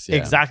success. Yeah.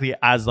 Exactly.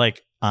 As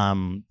like,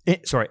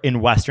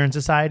 in Western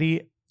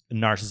society,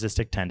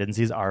 narcissistic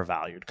tendencies are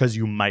valued because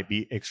you might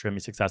be extremely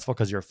successful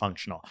because you're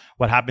functional.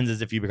 What happens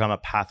is if you become a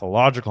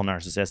pathological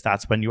narcissist,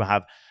 that's when you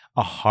have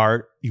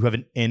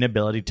an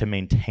inability to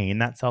maintain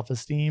that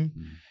self-esteem.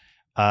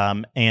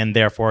 And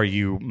therefore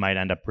you might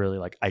end up really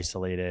like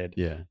isolated.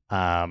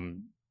 Yeah.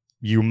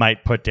 You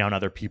might put down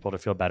other people to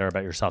feel better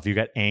about yourself. You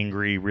get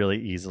angry really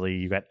easily.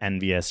 You get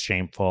envious,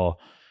 shameful.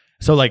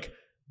 So like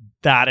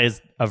that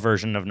is a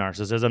version of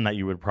narcissism that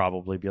you would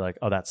probably be like,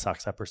 oh, that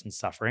sucks. That person's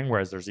suffering.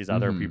 Whereas there's these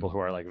other people who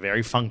are like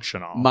very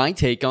functional. My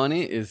take on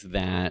it is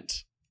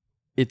that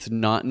it's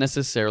not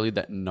necessarily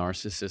that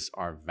narcissists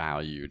are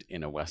valued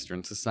in a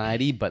Western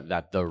society, but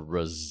that the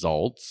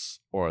results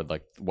or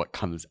like what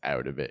comes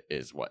out of it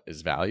is what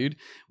is valued,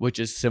 which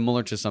is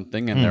similar to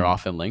something, and they're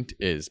often linked,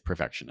 is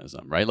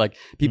perfectionism, right? Like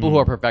people who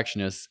are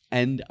perfectionists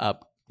end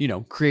up,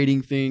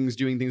 creating things,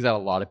 doing things that a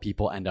lot of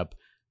people end up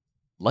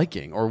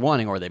liking or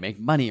wanting, or they make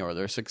money, or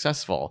they're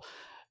successful.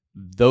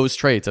 Those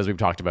traits, as we've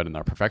talked about in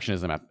our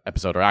perfectionism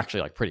episode, are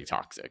actually like pretty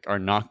toxic, are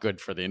not good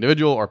for the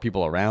individual or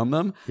people around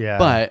them. Yeah.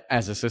 But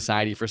as a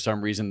society, for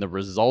some reason, the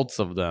results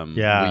of them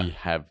we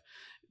have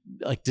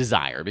like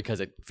desire because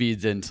it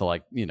feeds into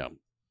like,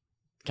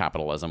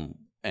 capitalism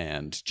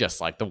and just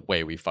like the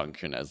way we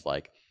function as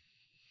like,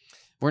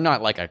 we're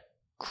not like a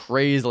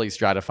crazily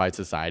stratified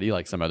society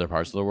like some other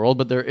parts of the world,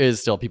 but there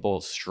is still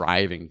people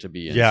striving to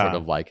be in sort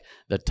of like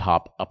the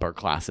top upper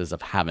classes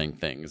of having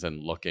things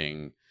and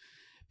looking.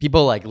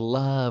 People like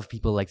love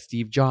people like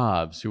Steve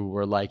Jobs, who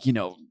were like,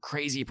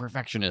 crazy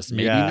perfectionists,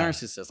 maybe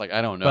narcissists. Like,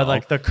 I don't know. But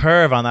like the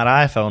curve on that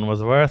iPhone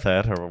was worth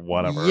it or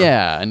whatever.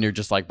 Yeah. And you're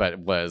just like, but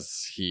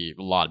was he,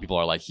 a lot of people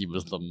are like, he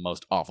was the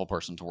most awful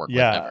person to work with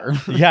ever.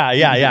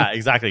 Yeah,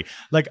 exactly.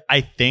 Like,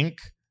 I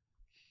think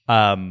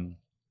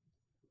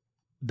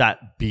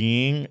that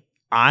being,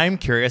 I'm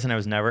curious, and I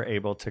was never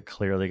able to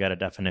clearly get a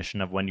definition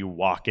of when you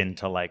walk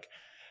into like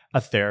a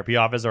therapy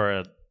office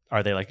or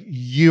are they like,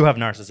 you have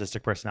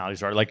narcissistic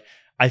personalities, or like,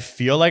 I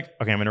feel like,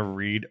 okay, I'm going to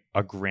read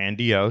a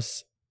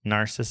grandiose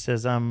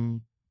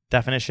narcissism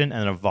definition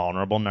and a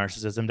vulnerable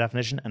narcissism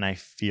definition. And I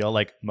feel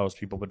like most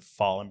people would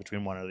fall in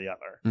between one or the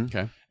other.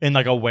 Okay. In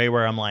like a way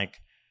where I'm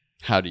like,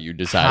 how do you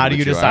decide? How do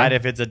you decide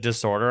if it's a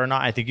disorder or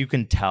not? I think you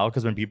can tell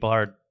because when people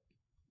are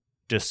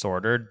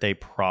disordered, they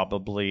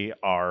probably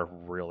are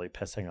really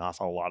pissing off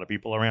a lot of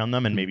people around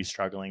them and maybe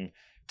struggling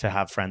to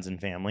have friends and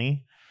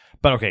family.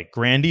 But okay,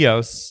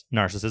 grandiose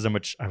narcissism,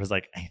 which I was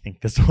like, I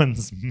think this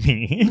one's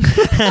me.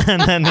 And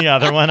then the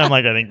other one, I'm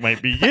like, I think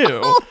might be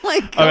you. Oh my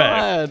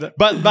God.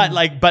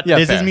 Okay. But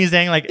this is me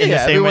saying like in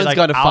the same way, like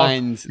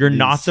you're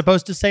not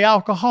supposed to say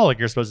alcoholic.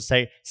 You're supposed to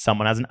say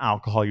someone has an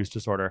alcohol use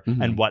disorder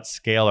and what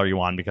scale are you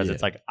on? Because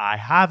it's like, I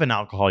have an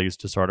alcohol use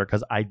disorder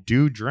because I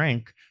do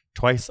drink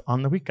twice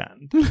on the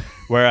weekend.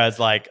 Whereas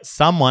like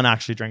someone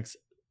actually drinks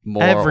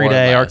more every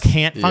day or less.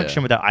 can't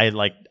function without. I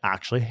like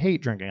actually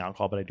hate drinking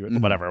alcohol, but I do it.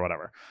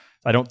 Whatever.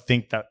 I don't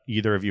think that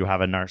either of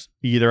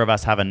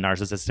us have a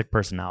narcissistic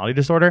personality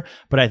disorder,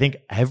 but I think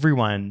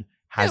everyone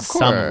has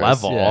some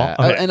level. Yeah.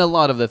 Okay. And a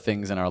lot of the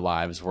things in our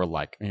lives we're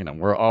like,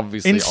 we're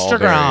obviously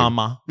Instagram.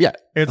 all very,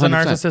 it's 100%. a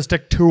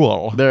narcissistic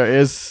tool. There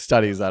is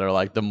studies that are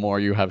like the more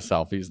you have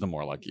selfies, the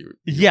more like you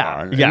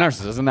are.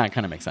 Narcissism, that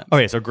kind of makes sense.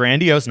 Okay, so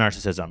grandiose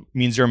narcissism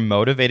means you're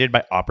motivated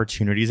by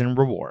opportunities and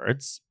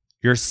rewards.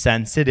 You're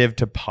sensitive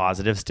to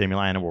positive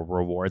stimuli and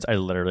rewards. I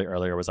literally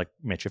earlier was like,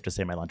 Mitch, you have to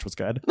say my lunch was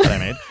good that I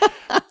made.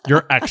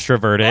 You're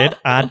extroverted.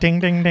 Ding,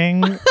 ding,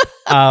 ding.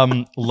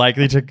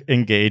 Likely to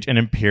engage in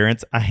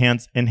appearance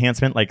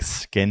enhancement like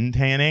skin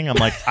tanning. I'm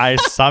like,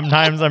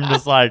 sometimes I'm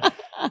just like,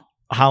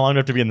 how long do I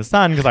have to be in the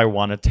sun? Because I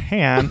want to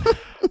tan.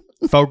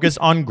 Focus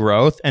on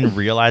growth and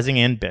realizing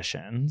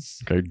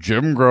ambitions. Okay,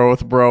 gym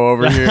growth, bro,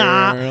 over here.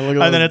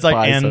 And then it's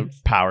like, and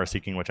power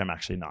seeking, which I'm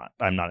actually not.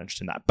 I'm not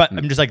interested in that. But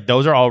I'm just like,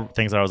 those are all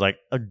things that I was like,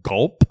 a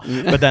gulp.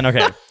 But then,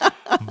 okay,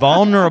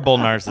 vulnerable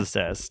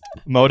narcissist,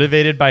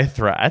 motivated by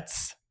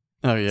threats.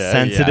 Oh, yeah.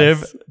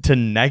 Sensitive to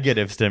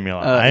negative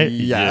stimuli.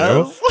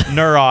 Yes.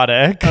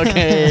 Neurotic.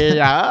 Okay,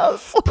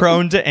 yes.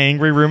 Prone to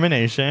angry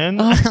rumination.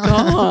 Oh,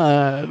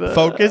 God.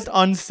 Focused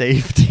on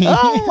safety.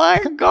 Oh,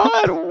 my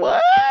God.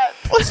 What?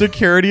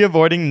 Security,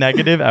 avoiding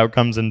negative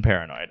outcomes, and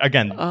paranoid.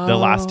 Again, the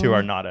last two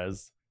are not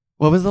as...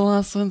 What was the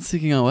last one?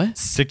 Seeking out what?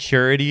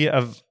 Security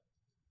of...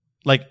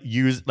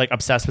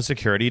 obsessed with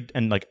security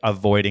and like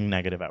avoiding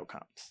negative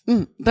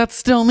outcomes. That's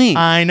still me.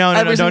 I know,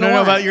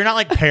 no, but you're not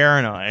like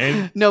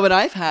paranoid. No, but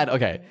I've had,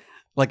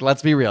 like,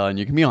 let's be real and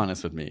you can be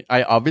honest with me.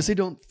 I obviously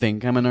don't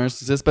think I'm a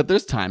narcissist, but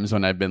there's times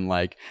when I've been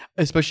like,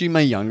 especially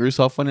my younger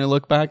self, when I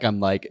look back, I'm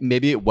like,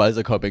 maybe it was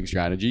a coping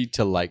strategy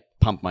to like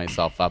pump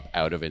myself up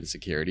out of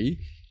insecurity.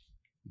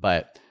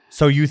 But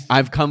so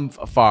I've come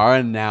far,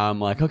 and now I'm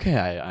like, okay,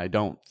 I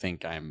don't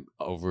think I'm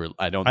over.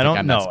 I don't think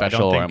I'm that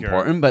special or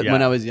important. But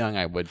when I was young,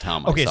 I would tell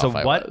myself. Okay,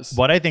 so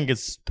what I think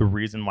is the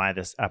reason why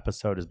this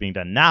episode is being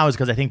done now is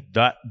because I think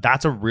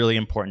that's a really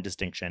important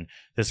distinction.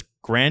 This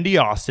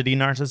grandiosity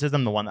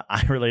narcissism, the one that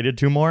I related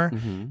to more,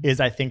 is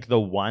I think the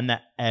one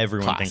that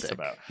everyone thinks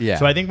about. Yeah.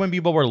 So I think when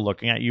people were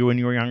looking at you when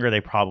you were younger,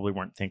 they probably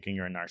weren't thinking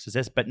you're a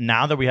narcissist. But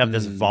now that we have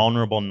this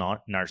vulnerable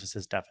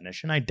narcissist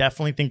definition, I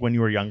definitely think when you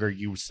were younger,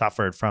 you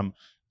suffered from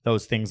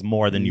those things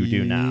more than you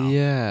do now.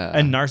 Yeah.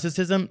 And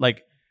narcissism,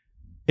 like,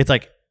 it's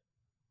like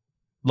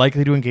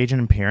likely to engage in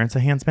appearance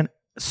enhancement.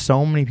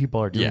 So many people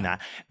are doing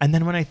that. And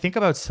then when I think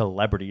about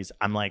celebrities,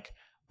 I'm like,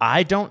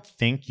 I don't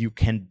think you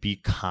can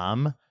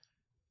become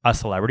a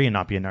celebrity and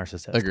not be a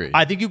narcissist. Agreed.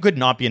 I think you could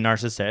not be a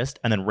narcissist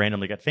and then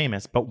randomly get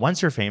famous. But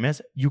once you're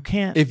famous, you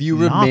can't. If you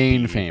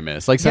remain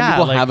famous, like some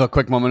people have a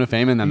quick moment of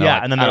fame and then they're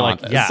like, and then they're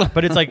like,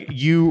 But it's like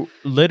you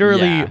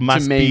literally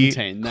must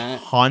maintain be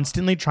that.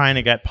 Constantly trying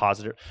to get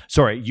positive.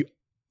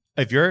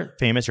 If you're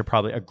famous, you're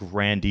probably a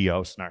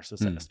grandiose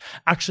narcissist.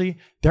 Actually,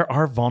 there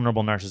are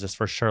vulnerable narcissists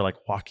for sure, like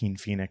Joaquin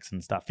Phoenix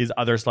and stuff. These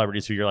other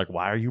celebrities who you're like,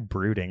 why are you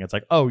brooding? It's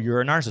like, oh, you're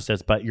a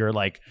narcissist, but you're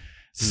like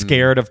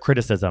scared of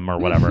criticism or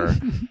whatever.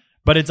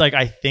 But it's like,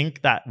 I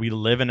think that we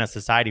live in a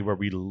society where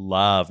we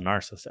love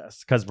narcissists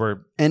because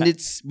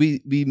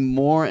we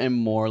more and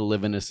more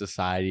live in a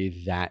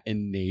society that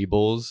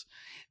enables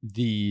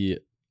the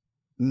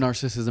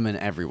narcissism in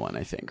everyone,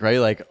 I think, right?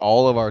 Like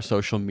all of our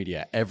social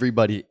media,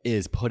 everybody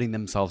is putting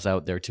themselves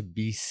out there to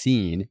be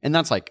seen. And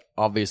that's like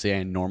obviously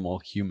a normal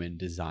human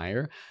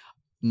desire.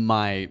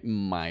 My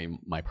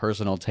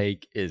personal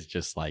take is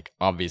just like,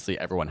 obviously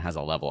everyone has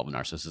a level of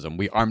narcissism.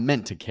 We are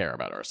meant to care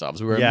about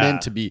ourselves. We are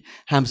meant to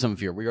have some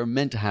fear. We are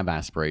meant to have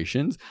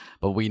aspirations,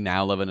 but we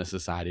now live in a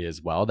society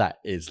as well that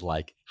is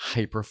like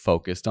hyper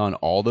focused on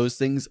all those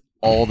things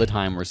all the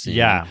time. We're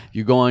seeing,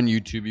 you go on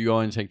YouTube, you go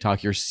on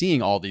TikTok, you're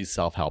seeing all these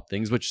self-help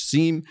things, which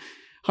seem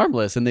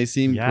harmless and they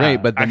seem great,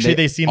 but actually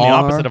they seem the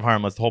opposite of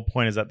harmless. The whole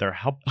point is that they're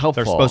helpful.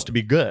 They're supposed to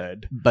be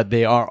good, but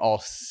they are all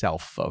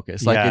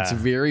self-focused. Like it's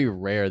very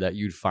rare that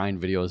you'd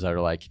find videos that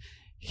are like,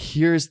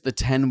 here's the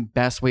 10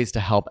 best ways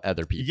to help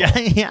other people.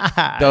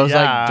 Those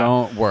like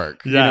don't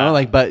work, you know,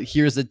 like, but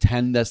here's the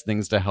 10 best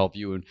things to help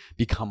you and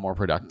become more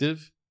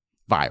productive.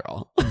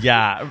 Viral.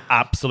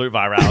 Absolute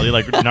virality.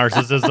 Like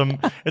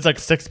narcissism, it's like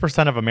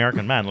 6% of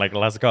American men. Like,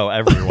 let's go,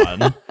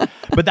 everyone.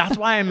 But that's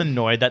why I'm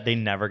annoyed that they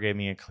never gave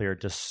me a clear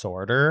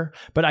disorder.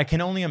 But I can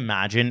only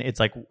imagine it's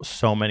like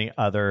so many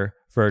other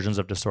versions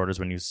of disorders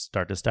when you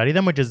start to study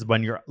them, which is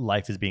when your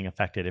life is being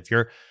affected. If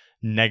you're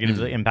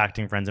negatively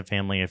impacting friends and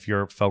family, if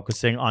you're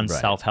focusing on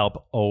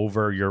self-help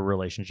over your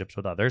relationships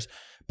with others.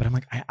 But I'm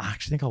like, I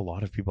actually think a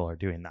lot of people are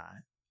doing that.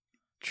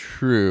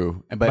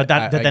 True, but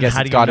I guess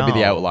it's got to be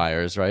the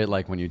outliers, right?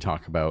 Like when you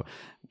talk about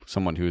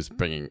someone who's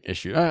bringing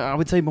issues, I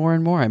would say more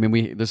and more. I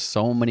mean, there's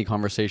so many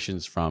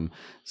conversations from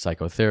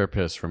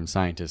psychotherapists, from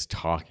scientists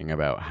talking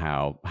about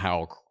how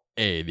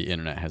the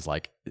internet has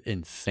like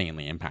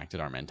insanely impacted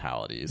our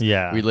mentalities.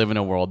 Yeah, we live in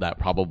a world that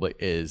probably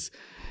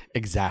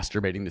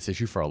exacerbating this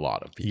issue for a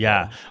lot of people.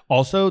 Yeah.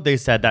 Also, they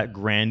said that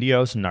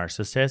grandiose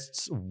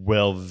narcissists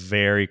will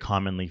very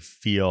commonly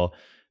feel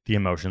the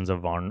emotions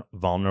of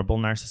vulnerable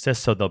narcissists.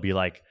 So they'll be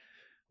like,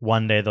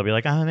 one day they'll be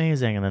like, I'm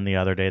amazing. And then the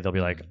other day they'll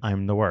be like,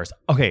 I'm the worst.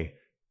 Okay.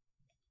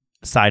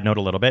 Side note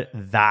a little bit,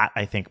 that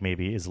I think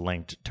maybe is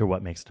linked to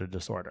what makes it a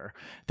disorder.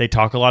 They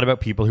talk a lot about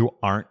people who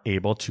aren't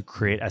able to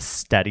create a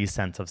steady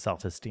sense of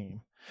self-esteem.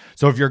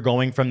 So if you're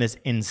going from this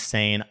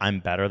insane,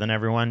 I'm better than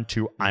everyone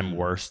to I'm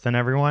worse than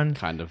everyone,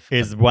 kind of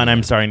is when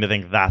I'm starting to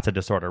think that's a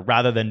disorder,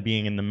 rather than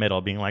being in the middle,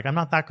 being like, I'm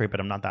not that great, but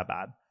I'm not that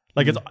bad.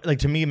 Like it's like,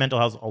 to me, mental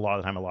health a lot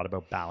of the time, a lot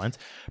about balance.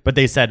 But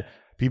they said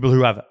people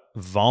who have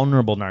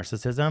vulnerable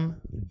narcissism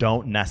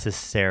don't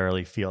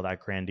necessarily feel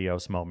that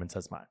grandiose moments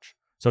as much.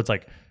 So it's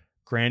like,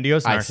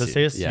 grandiose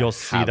narcissists, you'll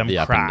see them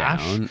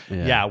crash.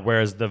 Yeah.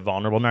 Whereas the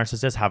vulnerable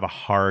narcissists have a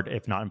hard,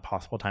 if not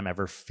impossible time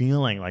ever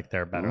feeling like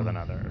they're better than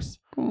others.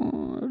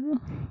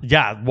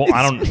 Yeah. Well,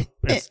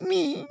 it's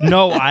me.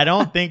 No, I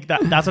don't think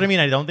that's what I mean.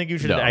 I don't think you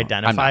should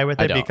identify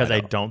with it because I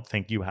don't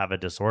think you have a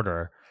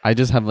disorder. I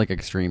just have like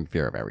extreme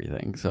fear of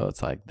everything. So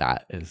it's like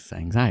that is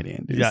anxiety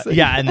inducing.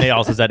 Yeah. And they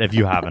also said if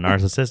you have a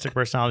narcissistic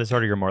personality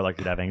disorder, you're more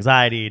likely to have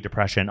anxiety,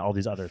 depression, all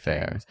these other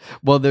things.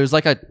 Well, there's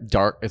like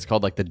it's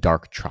called like the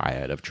dark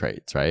triad of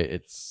traits, right?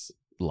 It's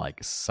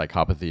like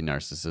psychopathy,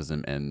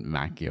 narcissism, and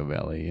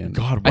Machiavelli. And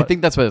I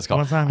think that's what it's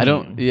called. What's that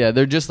mean?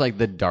 They're just like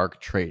the dark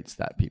traits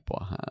that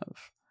people have.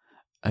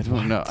 I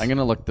don't know. I'm going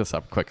to look this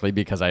up quickly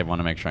because I want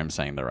to make sure I'm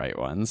saying the right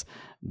ones.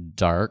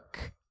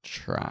 Dark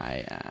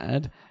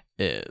triad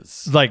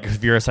is like,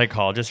 if you're a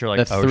psychologist, you're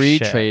like, the three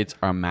traits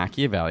are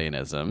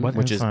Machiavellianism,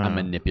 which is a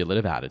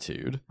manipulative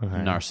attitude,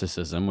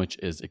 narcissism, which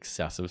is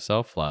excessive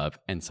self-love,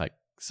 and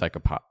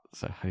psychopathy,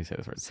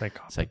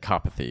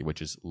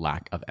 which is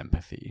lack of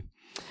empathy.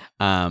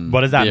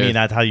 What does that mean?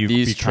 That's how you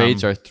these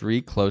traits are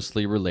three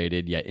closely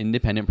related yet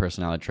independent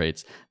personality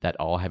traits that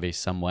all have a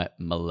somewhat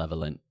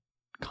malevolent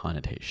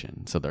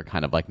connotation. So they're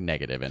kind of like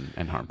negative and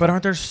harmful. But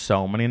aren't there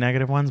so many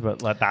negative ones?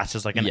 But that's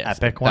just like an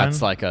epic one.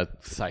 That's like a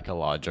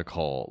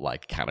psychological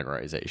like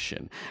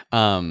categorization.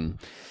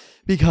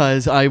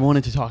 Because I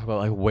wanted to talk about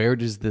like, where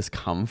does this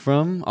come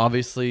from?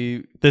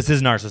 Obviously, this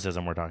is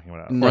narcissism we're talking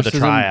about, or the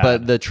triad.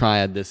 But the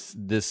triad, this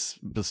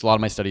a lot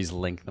of my studies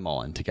link them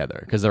all in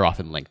together because they're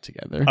often linked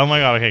together. Oh my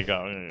god! Okay,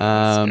 go.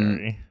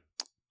 Scary.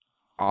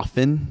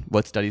 Often,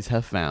 what studies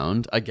have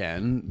found,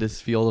 again,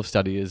 this field of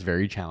study is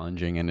very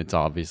challenging, and it's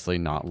obviously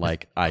not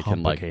like I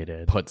can like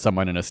put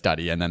someone in a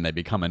study and then they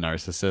become a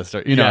narcissist,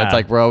 or it's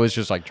like we're always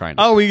just like trying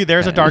to.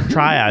 There's a dark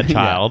triad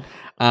child.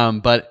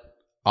 But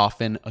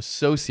often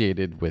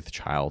associated with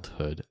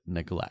childhood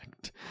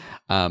neglect.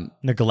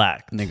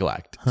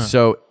 Neglect. Huh.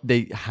 So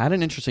they had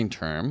an interesting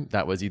term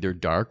that was either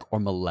dark or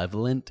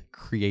malevolent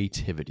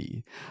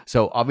creativity.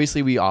 So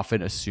obviously we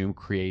often assume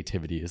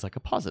creativity is like a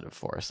positive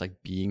force,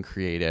 like being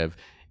creative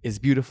is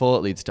beautiful.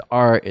 It leads to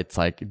art. It's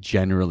like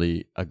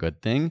generally a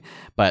good thing.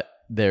 But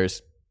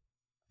there's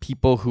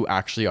people who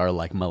actually are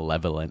like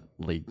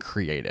malevolently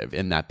creative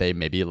in that they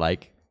maybe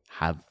like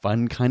have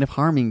fun kind of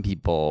harming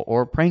people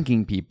or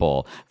pranking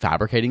people,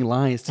 fabricating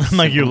lies.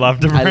 Like you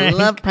love to prank. I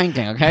love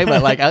pranking, okay?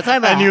 But like outside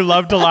that. And you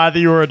love to lie that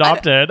you were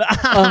adopted.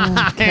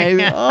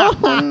 Okay. Oh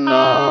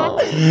no.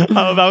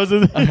 Oh, that was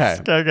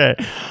okay.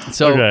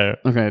 So,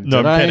 okay.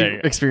 No, I'm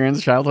kidding.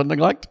 Experience childhood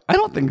neglect? I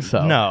don't think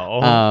so. No,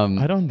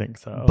 I don't think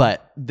so.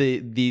 But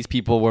these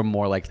people were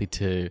more likely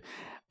to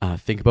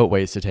think about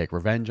ways to take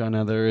revenge on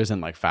others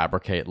and like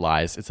fabricate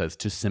lies. It says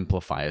to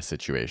simplify a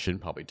situation,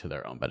 probably to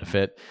their own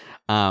benefit.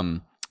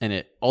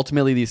 And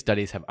ultimately, these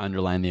studies have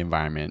underlined the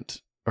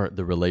environment or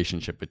the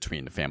relationship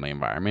between the family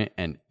environment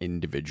and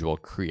individual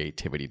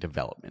creativity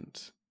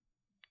development.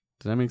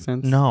 Does that make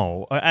sense?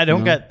 No, I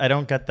don't get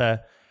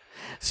the.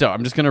 So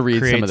I'm just going to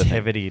read some of the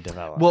creativity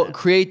development. Well,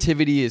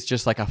 creativity is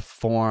just like a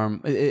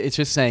form. It's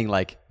just saying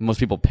like most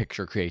people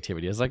picture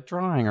creativity as like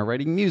drawing or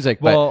writing music,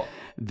 but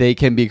they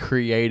can be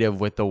creative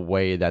with the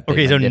way that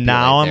they so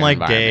now I'm like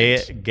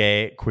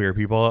gay queer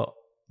people.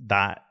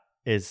 That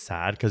is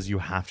sad because you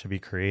have to be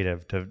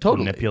creative to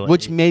manipulate.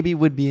 Which maybe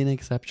would be an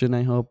exception,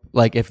 I hope.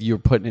 Like if you're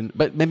put in,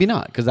 but maybe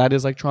not, because that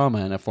is like trauma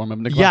and a form of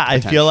neglect. Yeah, I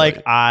feel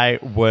like I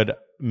would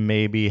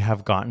maybe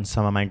have gotten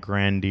some of my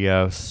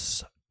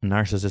grandiose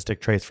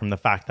narcissistic traits from the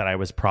fact that I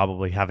was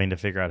probably having to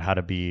figure out how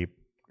to be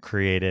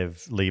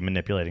creatively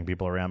manipulating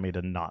people around me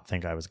to not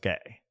think I was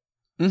gay.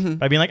 Mm-hmm.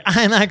 By being like,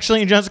 I'm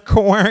actually just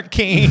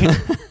quirky. You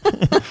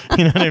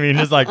know what I mean?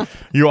 Just like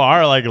you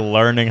are like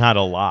learning how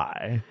to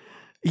lie.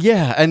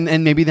 Yeah,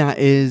 and maybe that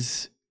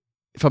is,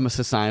 from a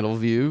societal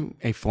view,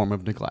 a form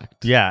of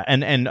neglect. Yeah,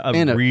 and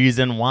a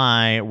reason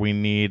why we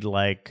need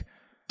like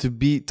to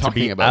be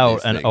talking about out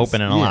these and things.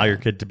 open and allow your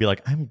kid to be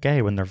like, I'm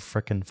gay when they're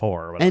freaking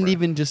 4 or whatever. And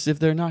even just if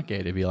they're not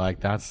gay, to be like,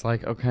 that's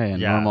like okay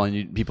and normal,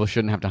 and people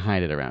shouldn't have to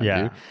hide it around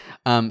you.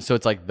 So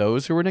it's like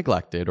those who were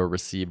neglected or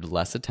received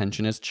less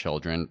attention as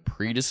children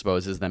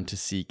predisposes them to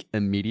seek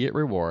immediate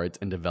rewards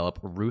and develop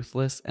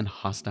ruthless and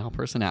hostile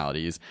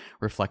personalities,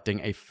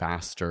 reflecting a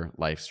faster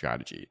life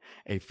strategy.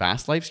 A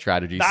fast life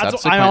strategy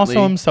subsequently I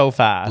also am so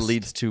fast.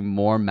 leads to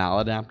more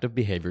maladaptive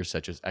behaviors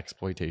such as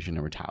exploitation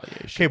and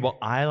retaliation. Okay, well,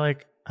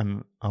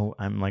 I'm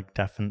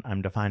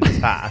defined as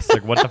fast.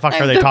 Like, what the fuck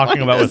are they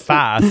talking about with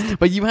fast?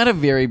 But you had a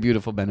very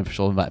beautiful,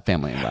 beneficial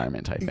family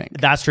environment, I think.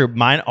 That's true.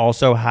 Mine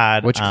also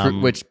had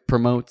which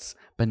promotes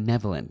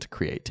benevolent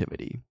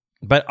creativity.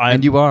 But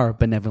and you are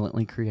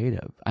benevolently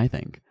creative, I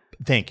think.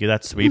 Thank you.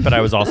 That's sweet. But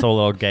I was also a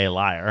little gay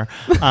liar.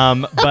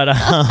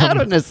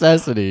 Out of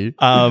necessity.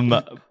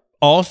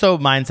 Also,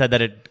 mine said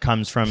that it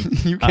comes from...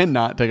 You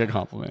cannot take a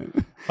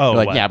compliment. Oh,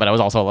 like, yeah, but I was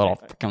also a little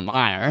fucking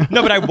liar.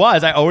 No, but I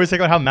was. I always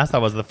think about how messed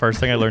that was. The first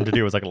thing I learned to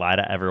do was like lie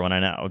to everyone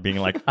I know. Being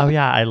like, oh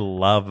yeah, I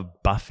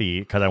love Buffy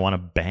because I want to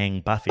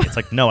bang Buffy. It's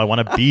like, no, I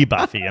want to be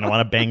Buffy and I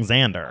want to bang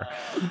Xander.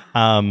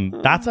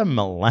 That's a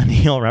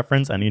millennial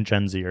reference. Any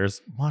Gen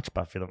Zers, watch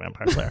Buffy the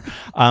Vampire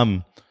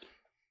Slayer.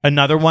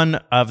 Another one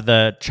of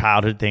the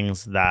childhood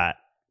things that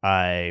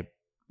I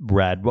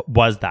read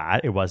was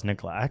that it was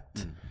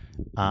neglect.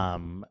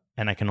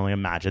 And I can only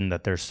imagine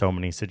that there's so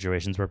many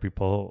situations where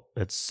people,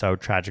 it's so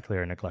tragically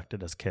are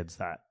neglected as kids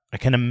that I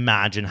can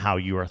imagine how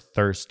you are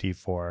thirsty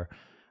for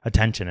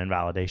attention and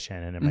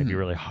validation, and it might be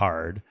really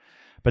hard.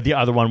 But the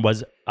other one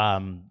was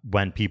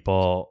when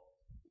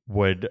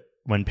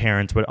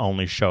parents would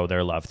only show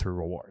their love through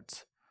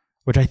rewards,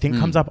 which I think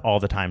comes up all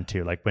the time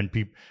too. Like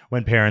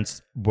when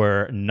parents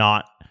were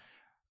not,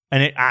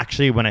 and it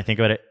actually, when I think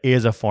about it,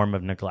 is a form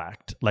of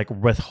neglect, like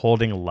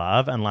withholding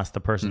love unless the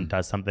person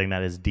does something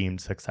that is deemed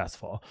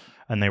successful.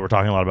 And they were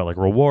talking a lot about like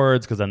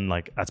rewards, because then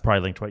like that's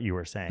probably linked to what you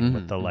were saying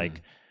with the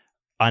like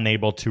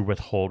unable to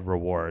withhold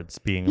rewards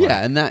being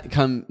and that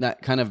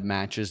kind of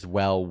matches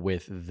well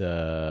with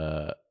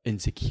the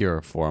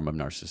insecure form of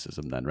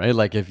narcissism then, right?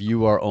 Like if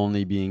you are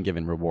only being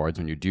given rewards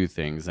when you do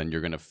things, then you're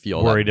going to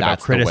feel worried about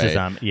that's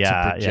criticism, the way to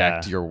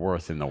project your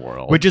worth in the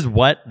world, which is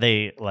what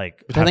they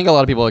like, which I think a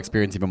lot of people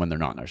experience even when they're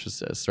not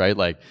narcissists, right?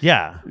 Like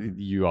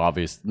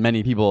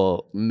many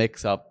people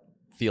mix up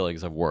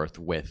feelings of worth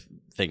with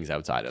things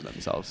outside of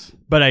themselves.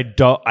 But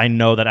I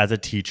know that as a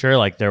teacher,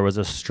 like there was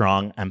a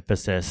strong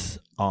emphasis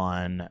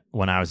on,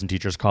 when I was in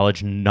teachers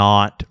college,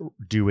 not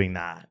doing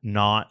that,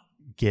 not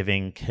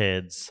giving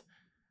kids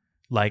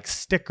like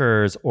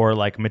stickers or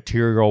like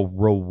material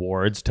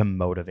rewards to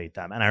motivate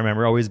them. And I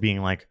remember always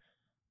being like,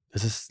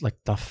 this is like,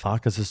 the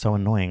fuck, this is so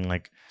annoying.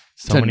 Like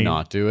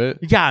not do it.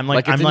 Yeah, I'm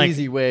like, it's an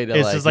easy way to.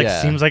 It's just like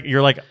seems like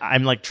you're like,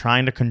 I'm like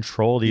trying to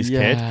control these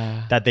kids,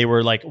 that they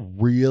were like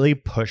really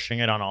pushing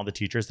it on all the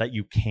teachers that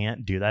you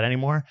can't do that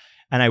anymore.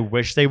 And I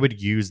wish they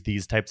would use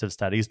these types of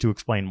studies to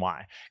explain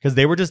why, because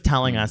they were just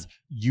telling us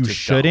you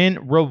shouldn't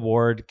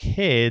reward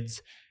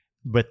kids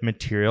with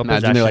material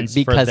possessions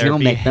because you'll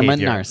make them a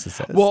behavior.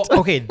 narcissist. Well,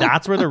 okay,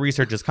 that's where the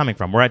research is coming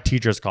from. We're at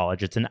Teachers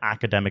College. It's an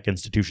academic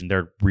institution.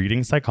 They're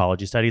reading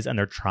psychology studies and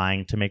they're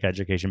trying to make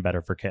education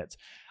better for kids.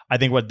 I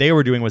think what they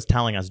were doing was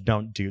telling us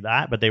don't do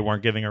that, but they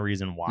weren't giving a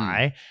reason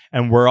why.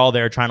 And we're all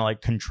there trying to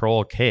like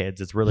control kids.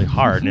 It's really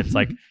hard. And it's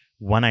like,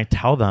 when I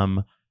tell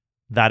them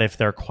that if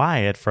they're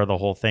quiet for the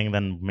whole thing,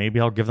 then maybe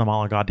I'll give them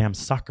all a goddamn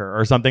sucker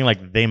or something,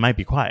 like they might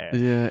be quiet.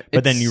 Yeah,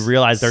 but then you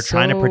realize they're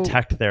trying to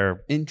protect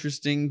their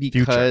interesting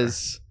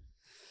because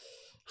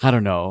future. I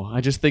don't know.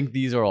 I just think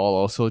these are all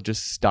also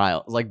just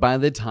styles. Like by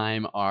the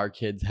time our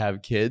kids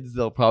have kids,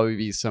 there'll probably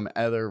be some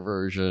other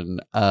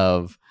version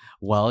of,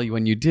 well,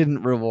 when you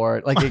didn't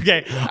reward, like,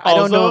 okay, I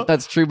don't know if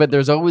that's true, but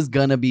there's always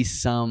gonna be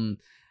some,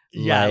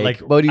 like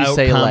what do you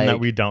say, like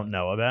that we don't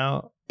know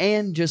about,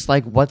 and just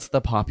like what's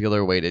the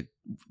popular way to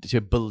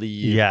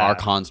believe our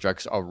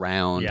constructs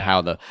around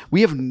how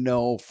we have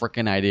no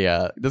freaking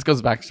idea. This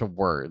goes back to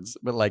words,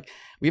 but like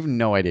we have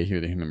no idea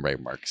how the human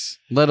brain works,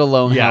 let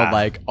alone how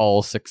like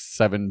all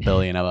 6-7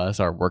 billion of us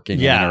are working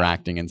and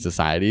interacting in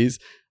societies.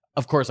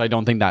 Of course, I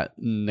don't think that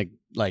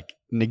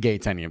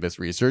negates any of this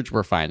research.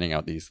 We're finding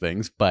out these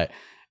things, but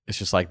it's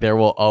just like there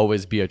will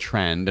always be a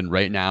trend. And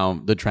right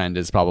now the trend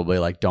is probably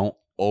like, don't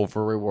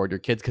over reward your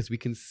kids, because we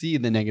can see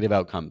the negative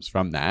outcomes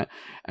from that.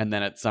 And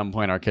then at some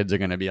point our kids are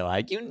going to be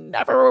like, you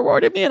never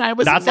rewarded me and I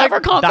was never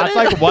confident. That's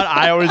like what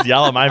I always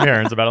yell at my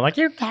parents about. I'm like,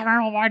 you never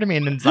rewarded me.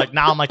 And it's like,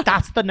 now I'm like,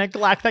 that's the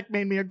neglect that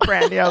made me a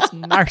grandiose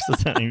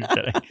narcissist. I'm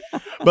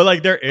kidding. But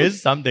like there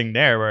is something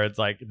there where it's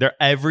like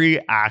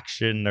every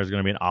action there's going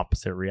to be an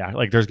opposite reaction.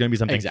 Like there's going to be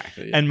something.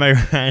 Exactly. And my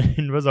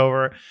friend was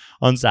over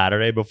on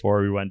Saturday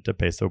before we went to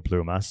Peso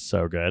Pluma.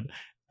 So good.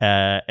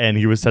 And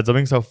he said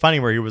something so funny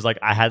where he was like,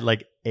 I had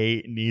like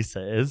 8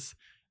 nieces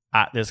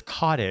at this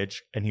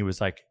cottage, and he was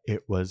like,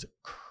 it was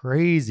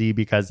crazy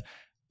because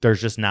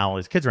there's just now all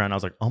these kids around. I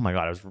was like, oh my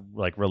God, I was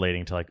like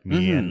relating to like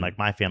me and like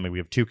my family. We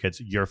have 2 kids.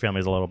 Your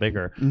family is a little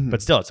bigger,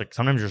 but still, it's like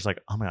sometimes you're just like,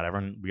 oh my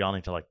God, we all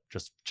need to like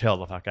just chill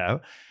the fuck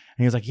out. And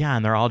he was like, yeah,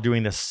 and they're all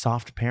doing this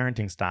soft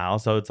parenting style.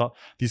 So it's all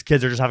these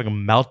kids are just having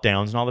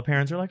meltdowns, and all the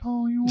parents are like,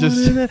 oh, you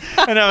wanted it.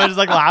 And I was just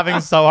like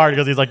laughing so hard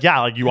because he's like,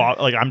 yeah, like you all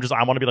like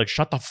I want to be like,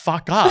 shut the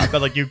fuck up,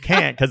 but like you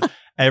can't because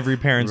every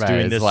parent's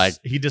doing this. Like,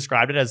 he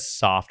described it as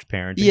soft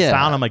parenting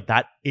style. And I'm like,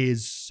 that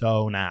is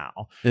so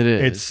now. It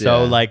is. It's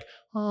so like,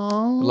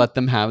 oh, let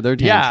them have their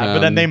tantrum. Yeah, but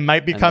then they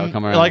might become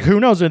like, who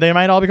knows? Or they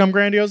might all become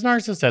grandiose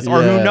narcissists,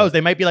 or who knows?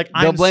 They might be like,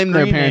 they'll blame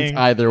their parents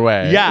either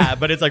way. Yeah,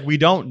 but it's like we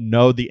don't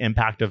know the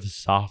impact of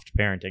soft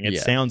parenting. It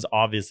sounds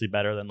obviously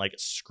better than like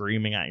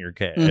screaming at your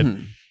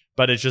kid,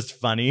 but it's just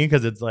funny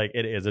because it's like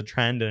it is a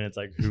trend, and it's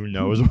like who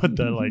knows what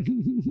the like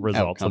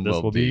results of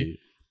this will be.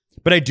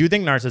 But I do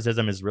think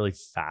narcissism is really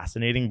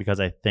fascinating because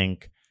I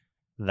think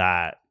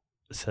that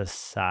our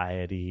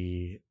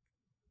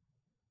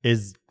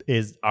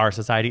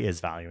society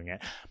is valuing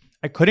it.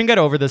 I couldn't get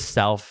over the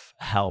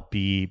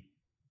self-helpy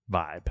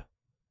vibe.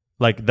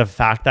 Like the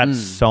fact that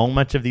so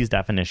much of these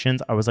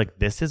definitions, I was like,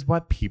 this is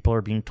what people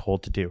are being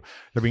told to do.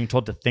 They're being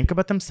told to think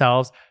about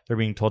themselves. They're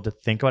being told to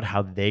think about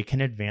how they can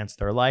advance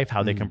their life,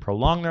 how they can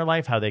prolong their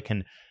life, how they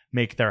can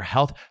make their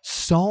health.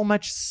 So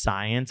much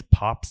science,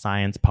 pop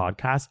science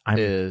podcasts.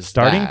 I'm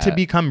starting to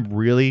become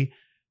really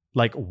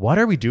like, what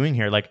are we doing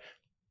here? Like,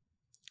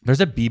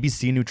 there's a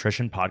BBC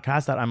nutrition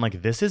podcast that I'm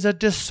like, this is a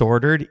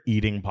disordered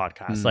eating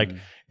podcast. Like,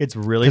 it's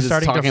really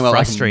starting to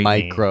frustrate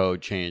like micro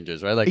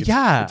changes, right? Like,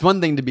 it's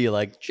one thing to be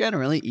like,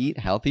 generally eat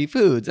healthy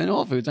foods and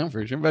whole foods and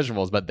fruits and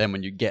vegetables. But then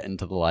when you get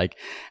into the like,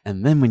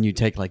 and then when you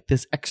take like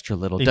this extra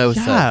little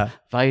dose of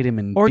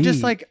vitamin or B.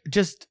 it's like,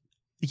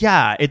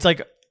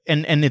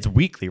 and it's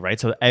weekly, right?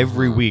 So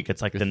every week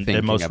it's like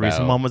the most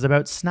recent one was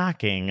about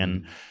snacking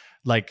and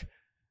like,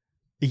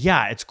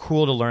 yeah, it's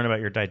cool to learn about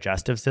your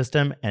digestive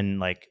system and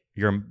like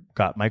your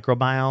gut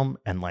microbiome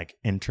and like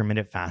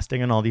intermittent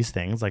fasting and all these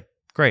things. Like,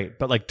 great.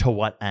 But like, to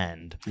what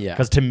end? Yeah.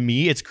 Because to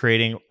me, it's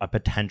creating a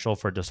potential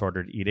for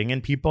disordered eating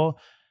in people.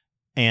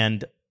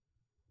 And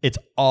it's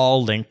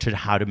all linked to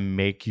how to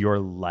make your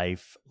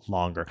life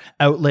longer.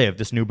 Outlive,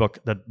 this new book,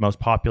 the most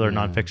popular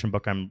nonfiction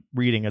book I'm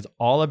reading, is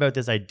all about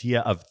this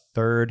idea of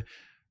third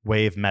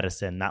wave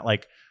medicine, that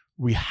like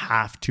we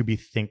have to be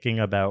thinking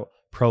about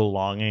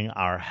prolonging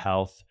our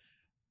health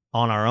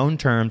on our own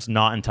terms,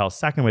 not until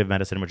second wave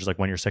medicine, which is like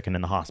when you're sick and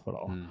in the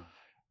hospital.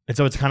 And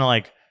so it's kind of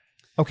like,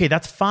 okay,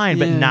 that's fine.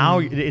 But now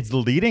it's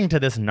leading to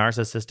this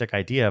narcissistic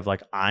idea of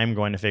like, I'm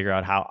going to figure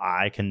out how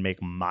I can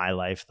make my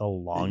life the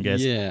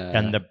longest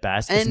and the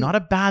best. And it's not a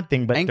bad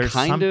thing, but there's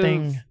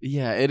something.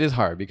 It is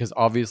hard because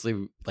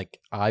obviously like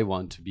I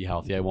want to be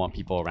healthy. I want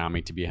people around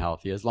me to be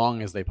healthy as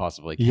long as they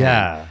possibly can.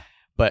 Yeah.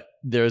 But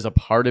there's a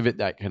part of it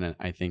that can,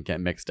 I think,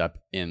 get mixed up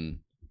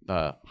in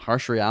the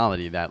harsh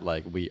reality that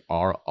like we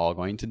are all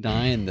going to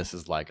die, and this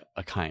is like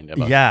a kind of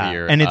a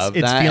fear and of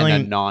it's that, feeling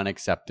and a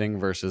non-accepting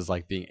versus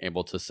like being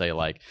able to say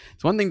like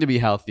it's one thing to be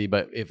healthy,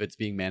 but if it's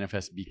being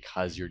manifest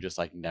because you're just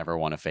like never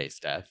want to face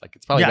death, like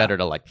it's probably better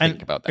to like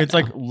think about that. It's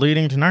like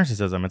leading to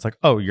narcissism. It's like,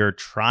 oh, you're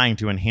trying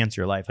to enhance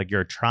your life, like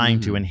you're trying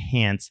to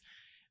enhance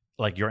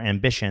like your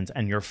ambitions,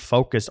 and you're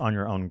focused on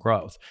your own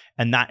growth,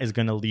 and that is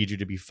going to lead you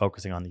to be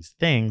focusing on these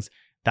things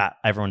that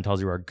everyone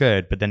tells you are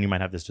good, but then you might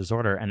have this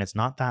disorder, and it's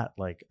not that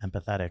like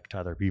empathetic to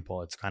other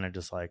people. It's kind of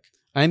just like,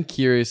 I'm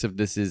curious if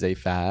this is a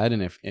fad,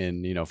 and if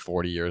in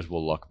 40 years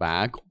we'll look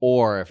back,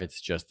 or if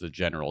it's just the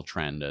general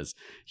trend as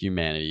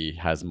humanity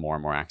has more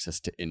and more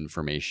access to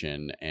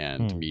information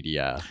and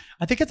media.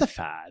 I think it's a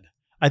fad.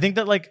 I think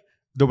that like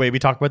the way we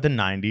talk about the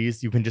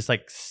 90s, you can just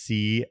like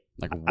see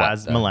like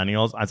as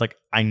millennials, I was like,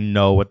 I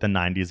know what the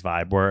 90s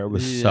vibe were. It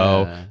was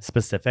so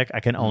specific.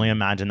 I can only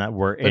imagine that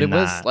we're in that. But it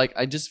was like,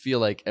 I just feel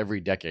like every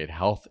decade,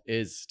 health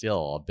is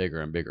still a bigger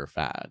and bigger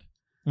fad.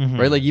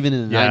 Right? Like even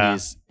in the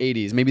 90s,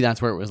 80s, maybe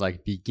that's where it was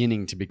like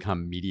beginning to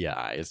become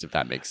mediaized, if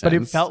that makes sense. But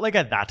it felt like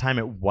at that time,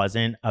 it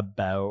wasn't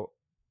about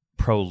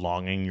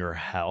prolonging your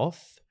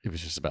health. It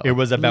was just about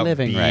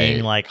living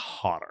being like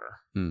hotter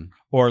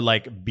or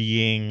like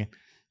being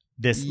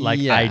this like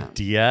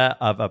idea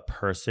of a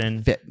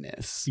person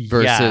fitness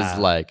versus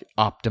like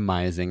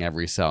optimizing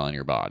every cell in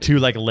your body to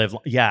like live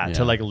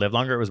to like live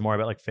longer. It was more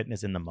about like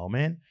fitness in the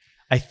moment,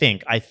 I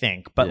think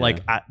but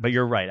like but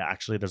you're right,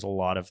 actually there's a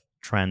lot of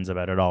trends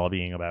about it all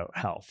being about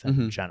health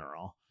in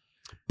general.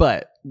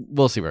 But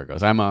we'll see where it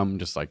goes. I'm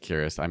just like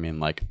curious. I mean,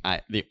 like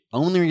the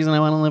only reason I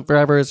want to live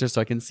forever is just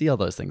so I can see all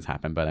those things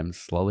happen, but I'm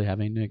slowly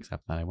having to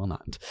accept that I will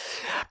not.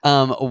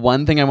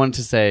 One thing I wanted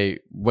to say,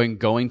 when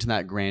going to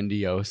that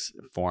grandiose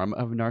form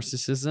of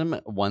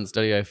narcissism, one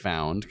study I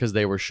found, because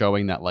they were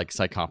showing that like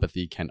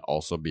psychopathy can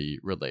also be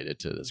related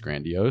to this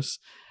grandiose,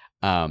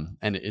 and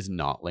it is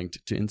not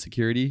linked to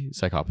insecurity,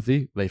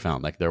 psychopathy. They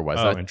found like there was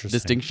that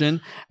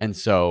distinction. And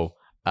so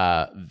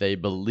they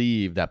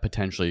believe that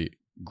potentially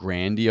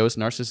grandiose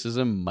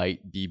narcissism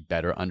might be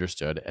better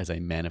understood as a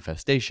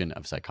manifestation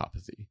of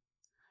psychopathy.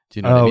 Do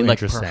you know what I mean? Like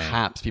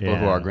perhaps people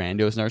who are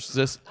grandiose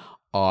narcissists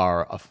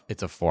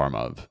it's a form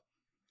of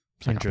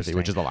psychopathy,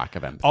 which is a lack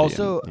of empathy.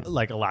 Also,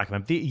 like a lack of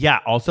empathy. Yeah.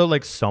 Also,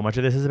 like so much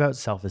of this is about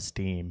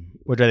self-esteem,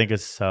 which I think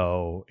is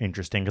so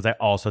interesting, because I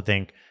also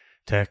think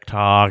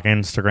TikTok,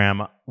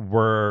 Instagram,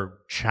 we're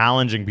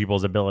challenging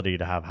people's ability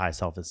to have high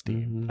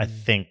self-esteem, I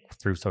think,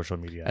 through social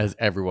media. As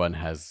everyone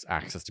has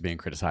access to being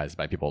criticized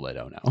by people they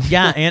don't know.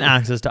 Yeah, and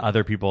access to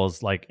other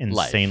people's like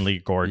insanely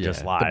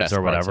gorgeous lives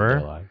or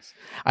whatever.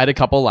 I had a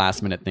couple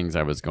last minute things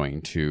I was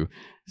going to.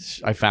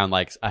 I found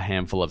like a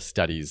handful of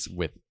studies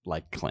with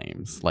like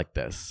claims like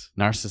this.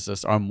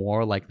 Narcissists are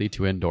more likely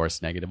to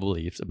endorse negative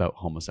beliefs about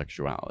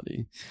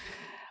homosexuality.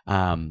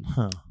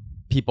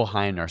 People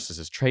high in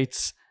narcissist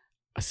traits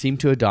seem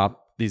to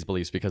adopt these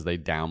beliefs because they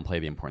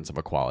downplay the importance of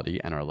equality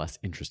and are less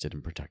interested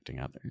in protecting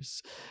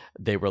others.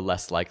 They were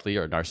less likely,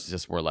 or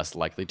narcissists were less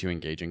likely to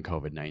engage in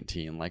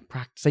COVID-19, like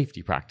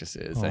safety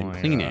practices and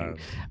cleaning.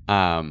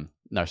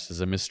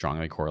 Narcissism is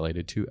strongly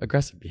correlated to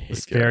aggressive behavior.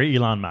 It's very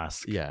Elon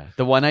Musk. Yeah.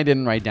 The one I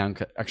didn't write down,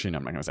 actually, no,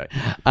 I'm not going to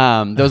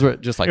say. Those were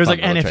just like, it was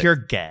like, and if you're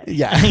gay,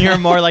 you're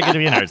more likely to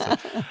be a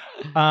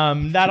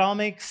narcissist. That all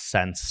makes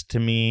sense to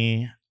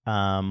me.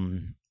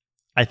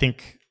 I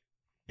think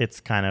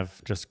it's kind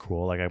of just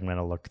cool. Like, I'm going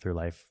to look through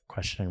life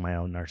questioning my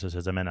own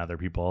narcissism and other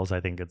people's.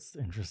 I think it's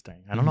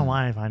interesting. I don't know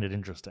why I find it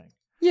interesting.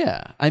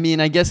 Yeah. I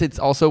mean, I guess it's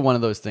also one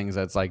of those things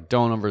that's like,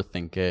 don't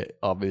overthink it.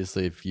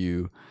 Obviously,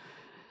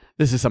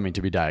 this is something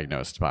to be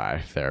diagnosed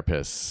by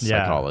therapists,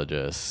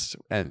 psychologists,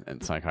 and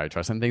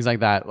psychiatrists and things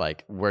like that.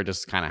 Like, we're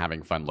just kind of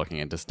having fun looking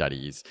into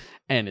studies,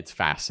 and it's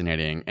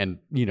fascinating. And,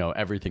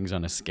 everything's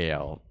on a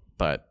scale.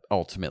 But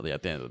ultimately,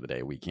 at the end of the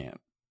day,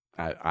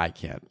 I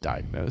can't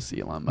diagnose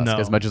Elon Musk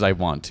as much as I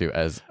want to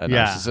as a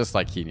narcissist.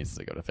 Like, he needs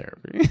to go to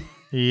therapy.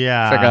 Figure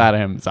that out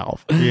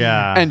himself.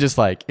 And just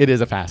like, it is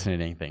a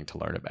fascinating thing to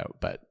learn about,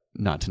 but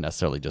not to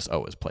necessarily just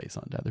always place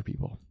onto other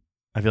people.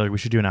 I feel like we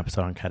should do an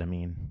episode on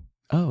ketamine.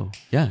 Oh,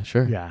 yeah,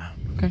 sure. Yeah.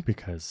 Okay.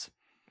 Because,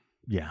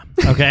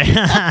 okay.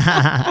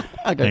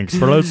 Thanks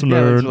for listening.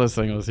 Yeah, thanks for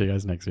listening. We'll see you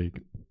guys next week.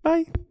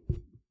 Bye.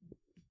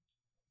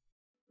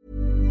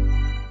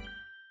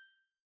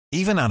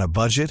 Even on a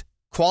budget,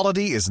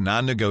 quality is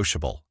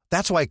non-negotiable.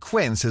 That's why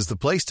Quince is the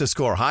place to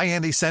score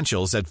high-end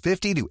essentials at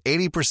 50 to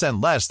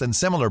 80% less than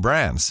similar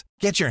brands.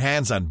 Get your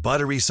hands on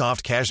buttery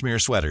soft cashmere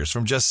sweaters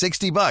from just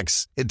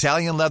 $60,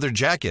 Italian leather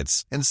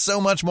jackets, and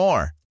so much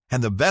more.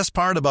 And the best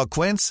part about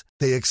Quince,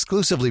 they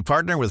exclusively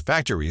partner with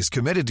factories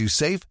committed to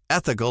safe,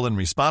 ethical, and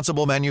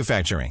responsible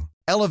manufacturing.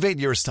 Elevate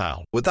your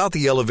style without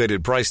the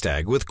elevated price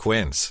tag with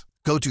Quince.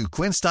 Go to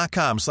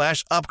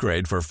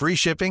quince.com/upgrade for free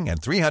shipping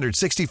and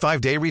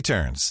 365-day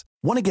returns.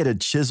 Want to get a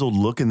chiseled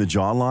look in the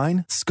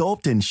jawline?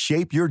 Sculpt and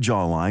shape your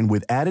jawline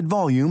with added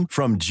volume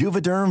from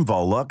Juvederm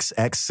Volux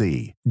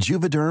XC.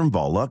 Juvederm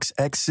Volux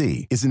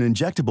XC is an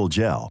injectable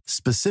gel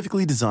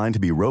specifically designed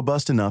to be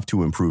robust enough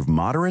to improve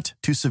moderate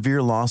to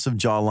severe loss of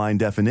jawline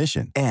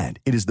definition. And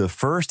it is the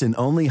first and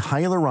only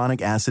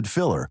hyaluronic acid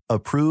filler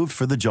approved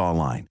for the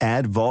jawline.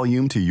 Add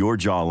volume to your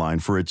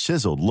jawline for a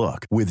chiseled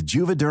look with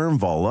Juvederm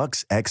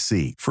Volux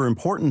XC. For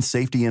important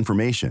safety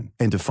information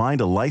and to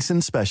find a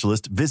licensed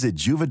specialist, visit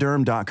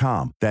Juvederm.com.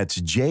 That's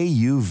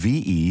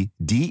Juvederm.com.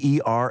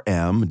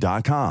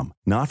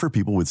 Not for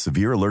people with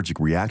severe allergic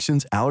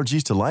reactions,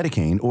 allergies to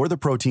lidocaine, or the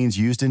proteins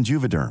used in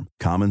Juvederm.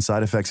 Common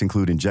side effects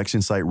include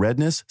injection site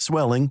redness,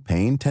 swelling,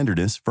 pain,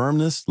 tenderness,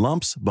 firmness,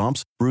 lumps,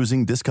 bumps,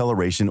 bruising,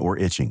 discoloration, or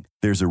itching.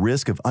 There's a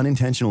risk of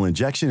unintentional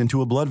injection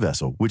into a blood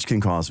vessel, which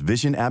can cause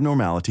vision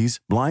abnormalities,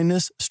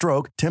 blindness,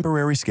 stroke,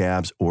 temporary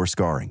scabs, or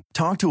scarring.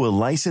 Talk to a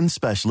licensed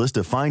specialist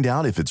to find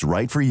out if it's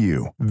right for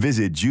you.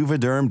 Visit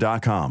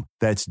Juvederm.com.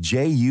 That's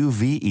Juvederm.com.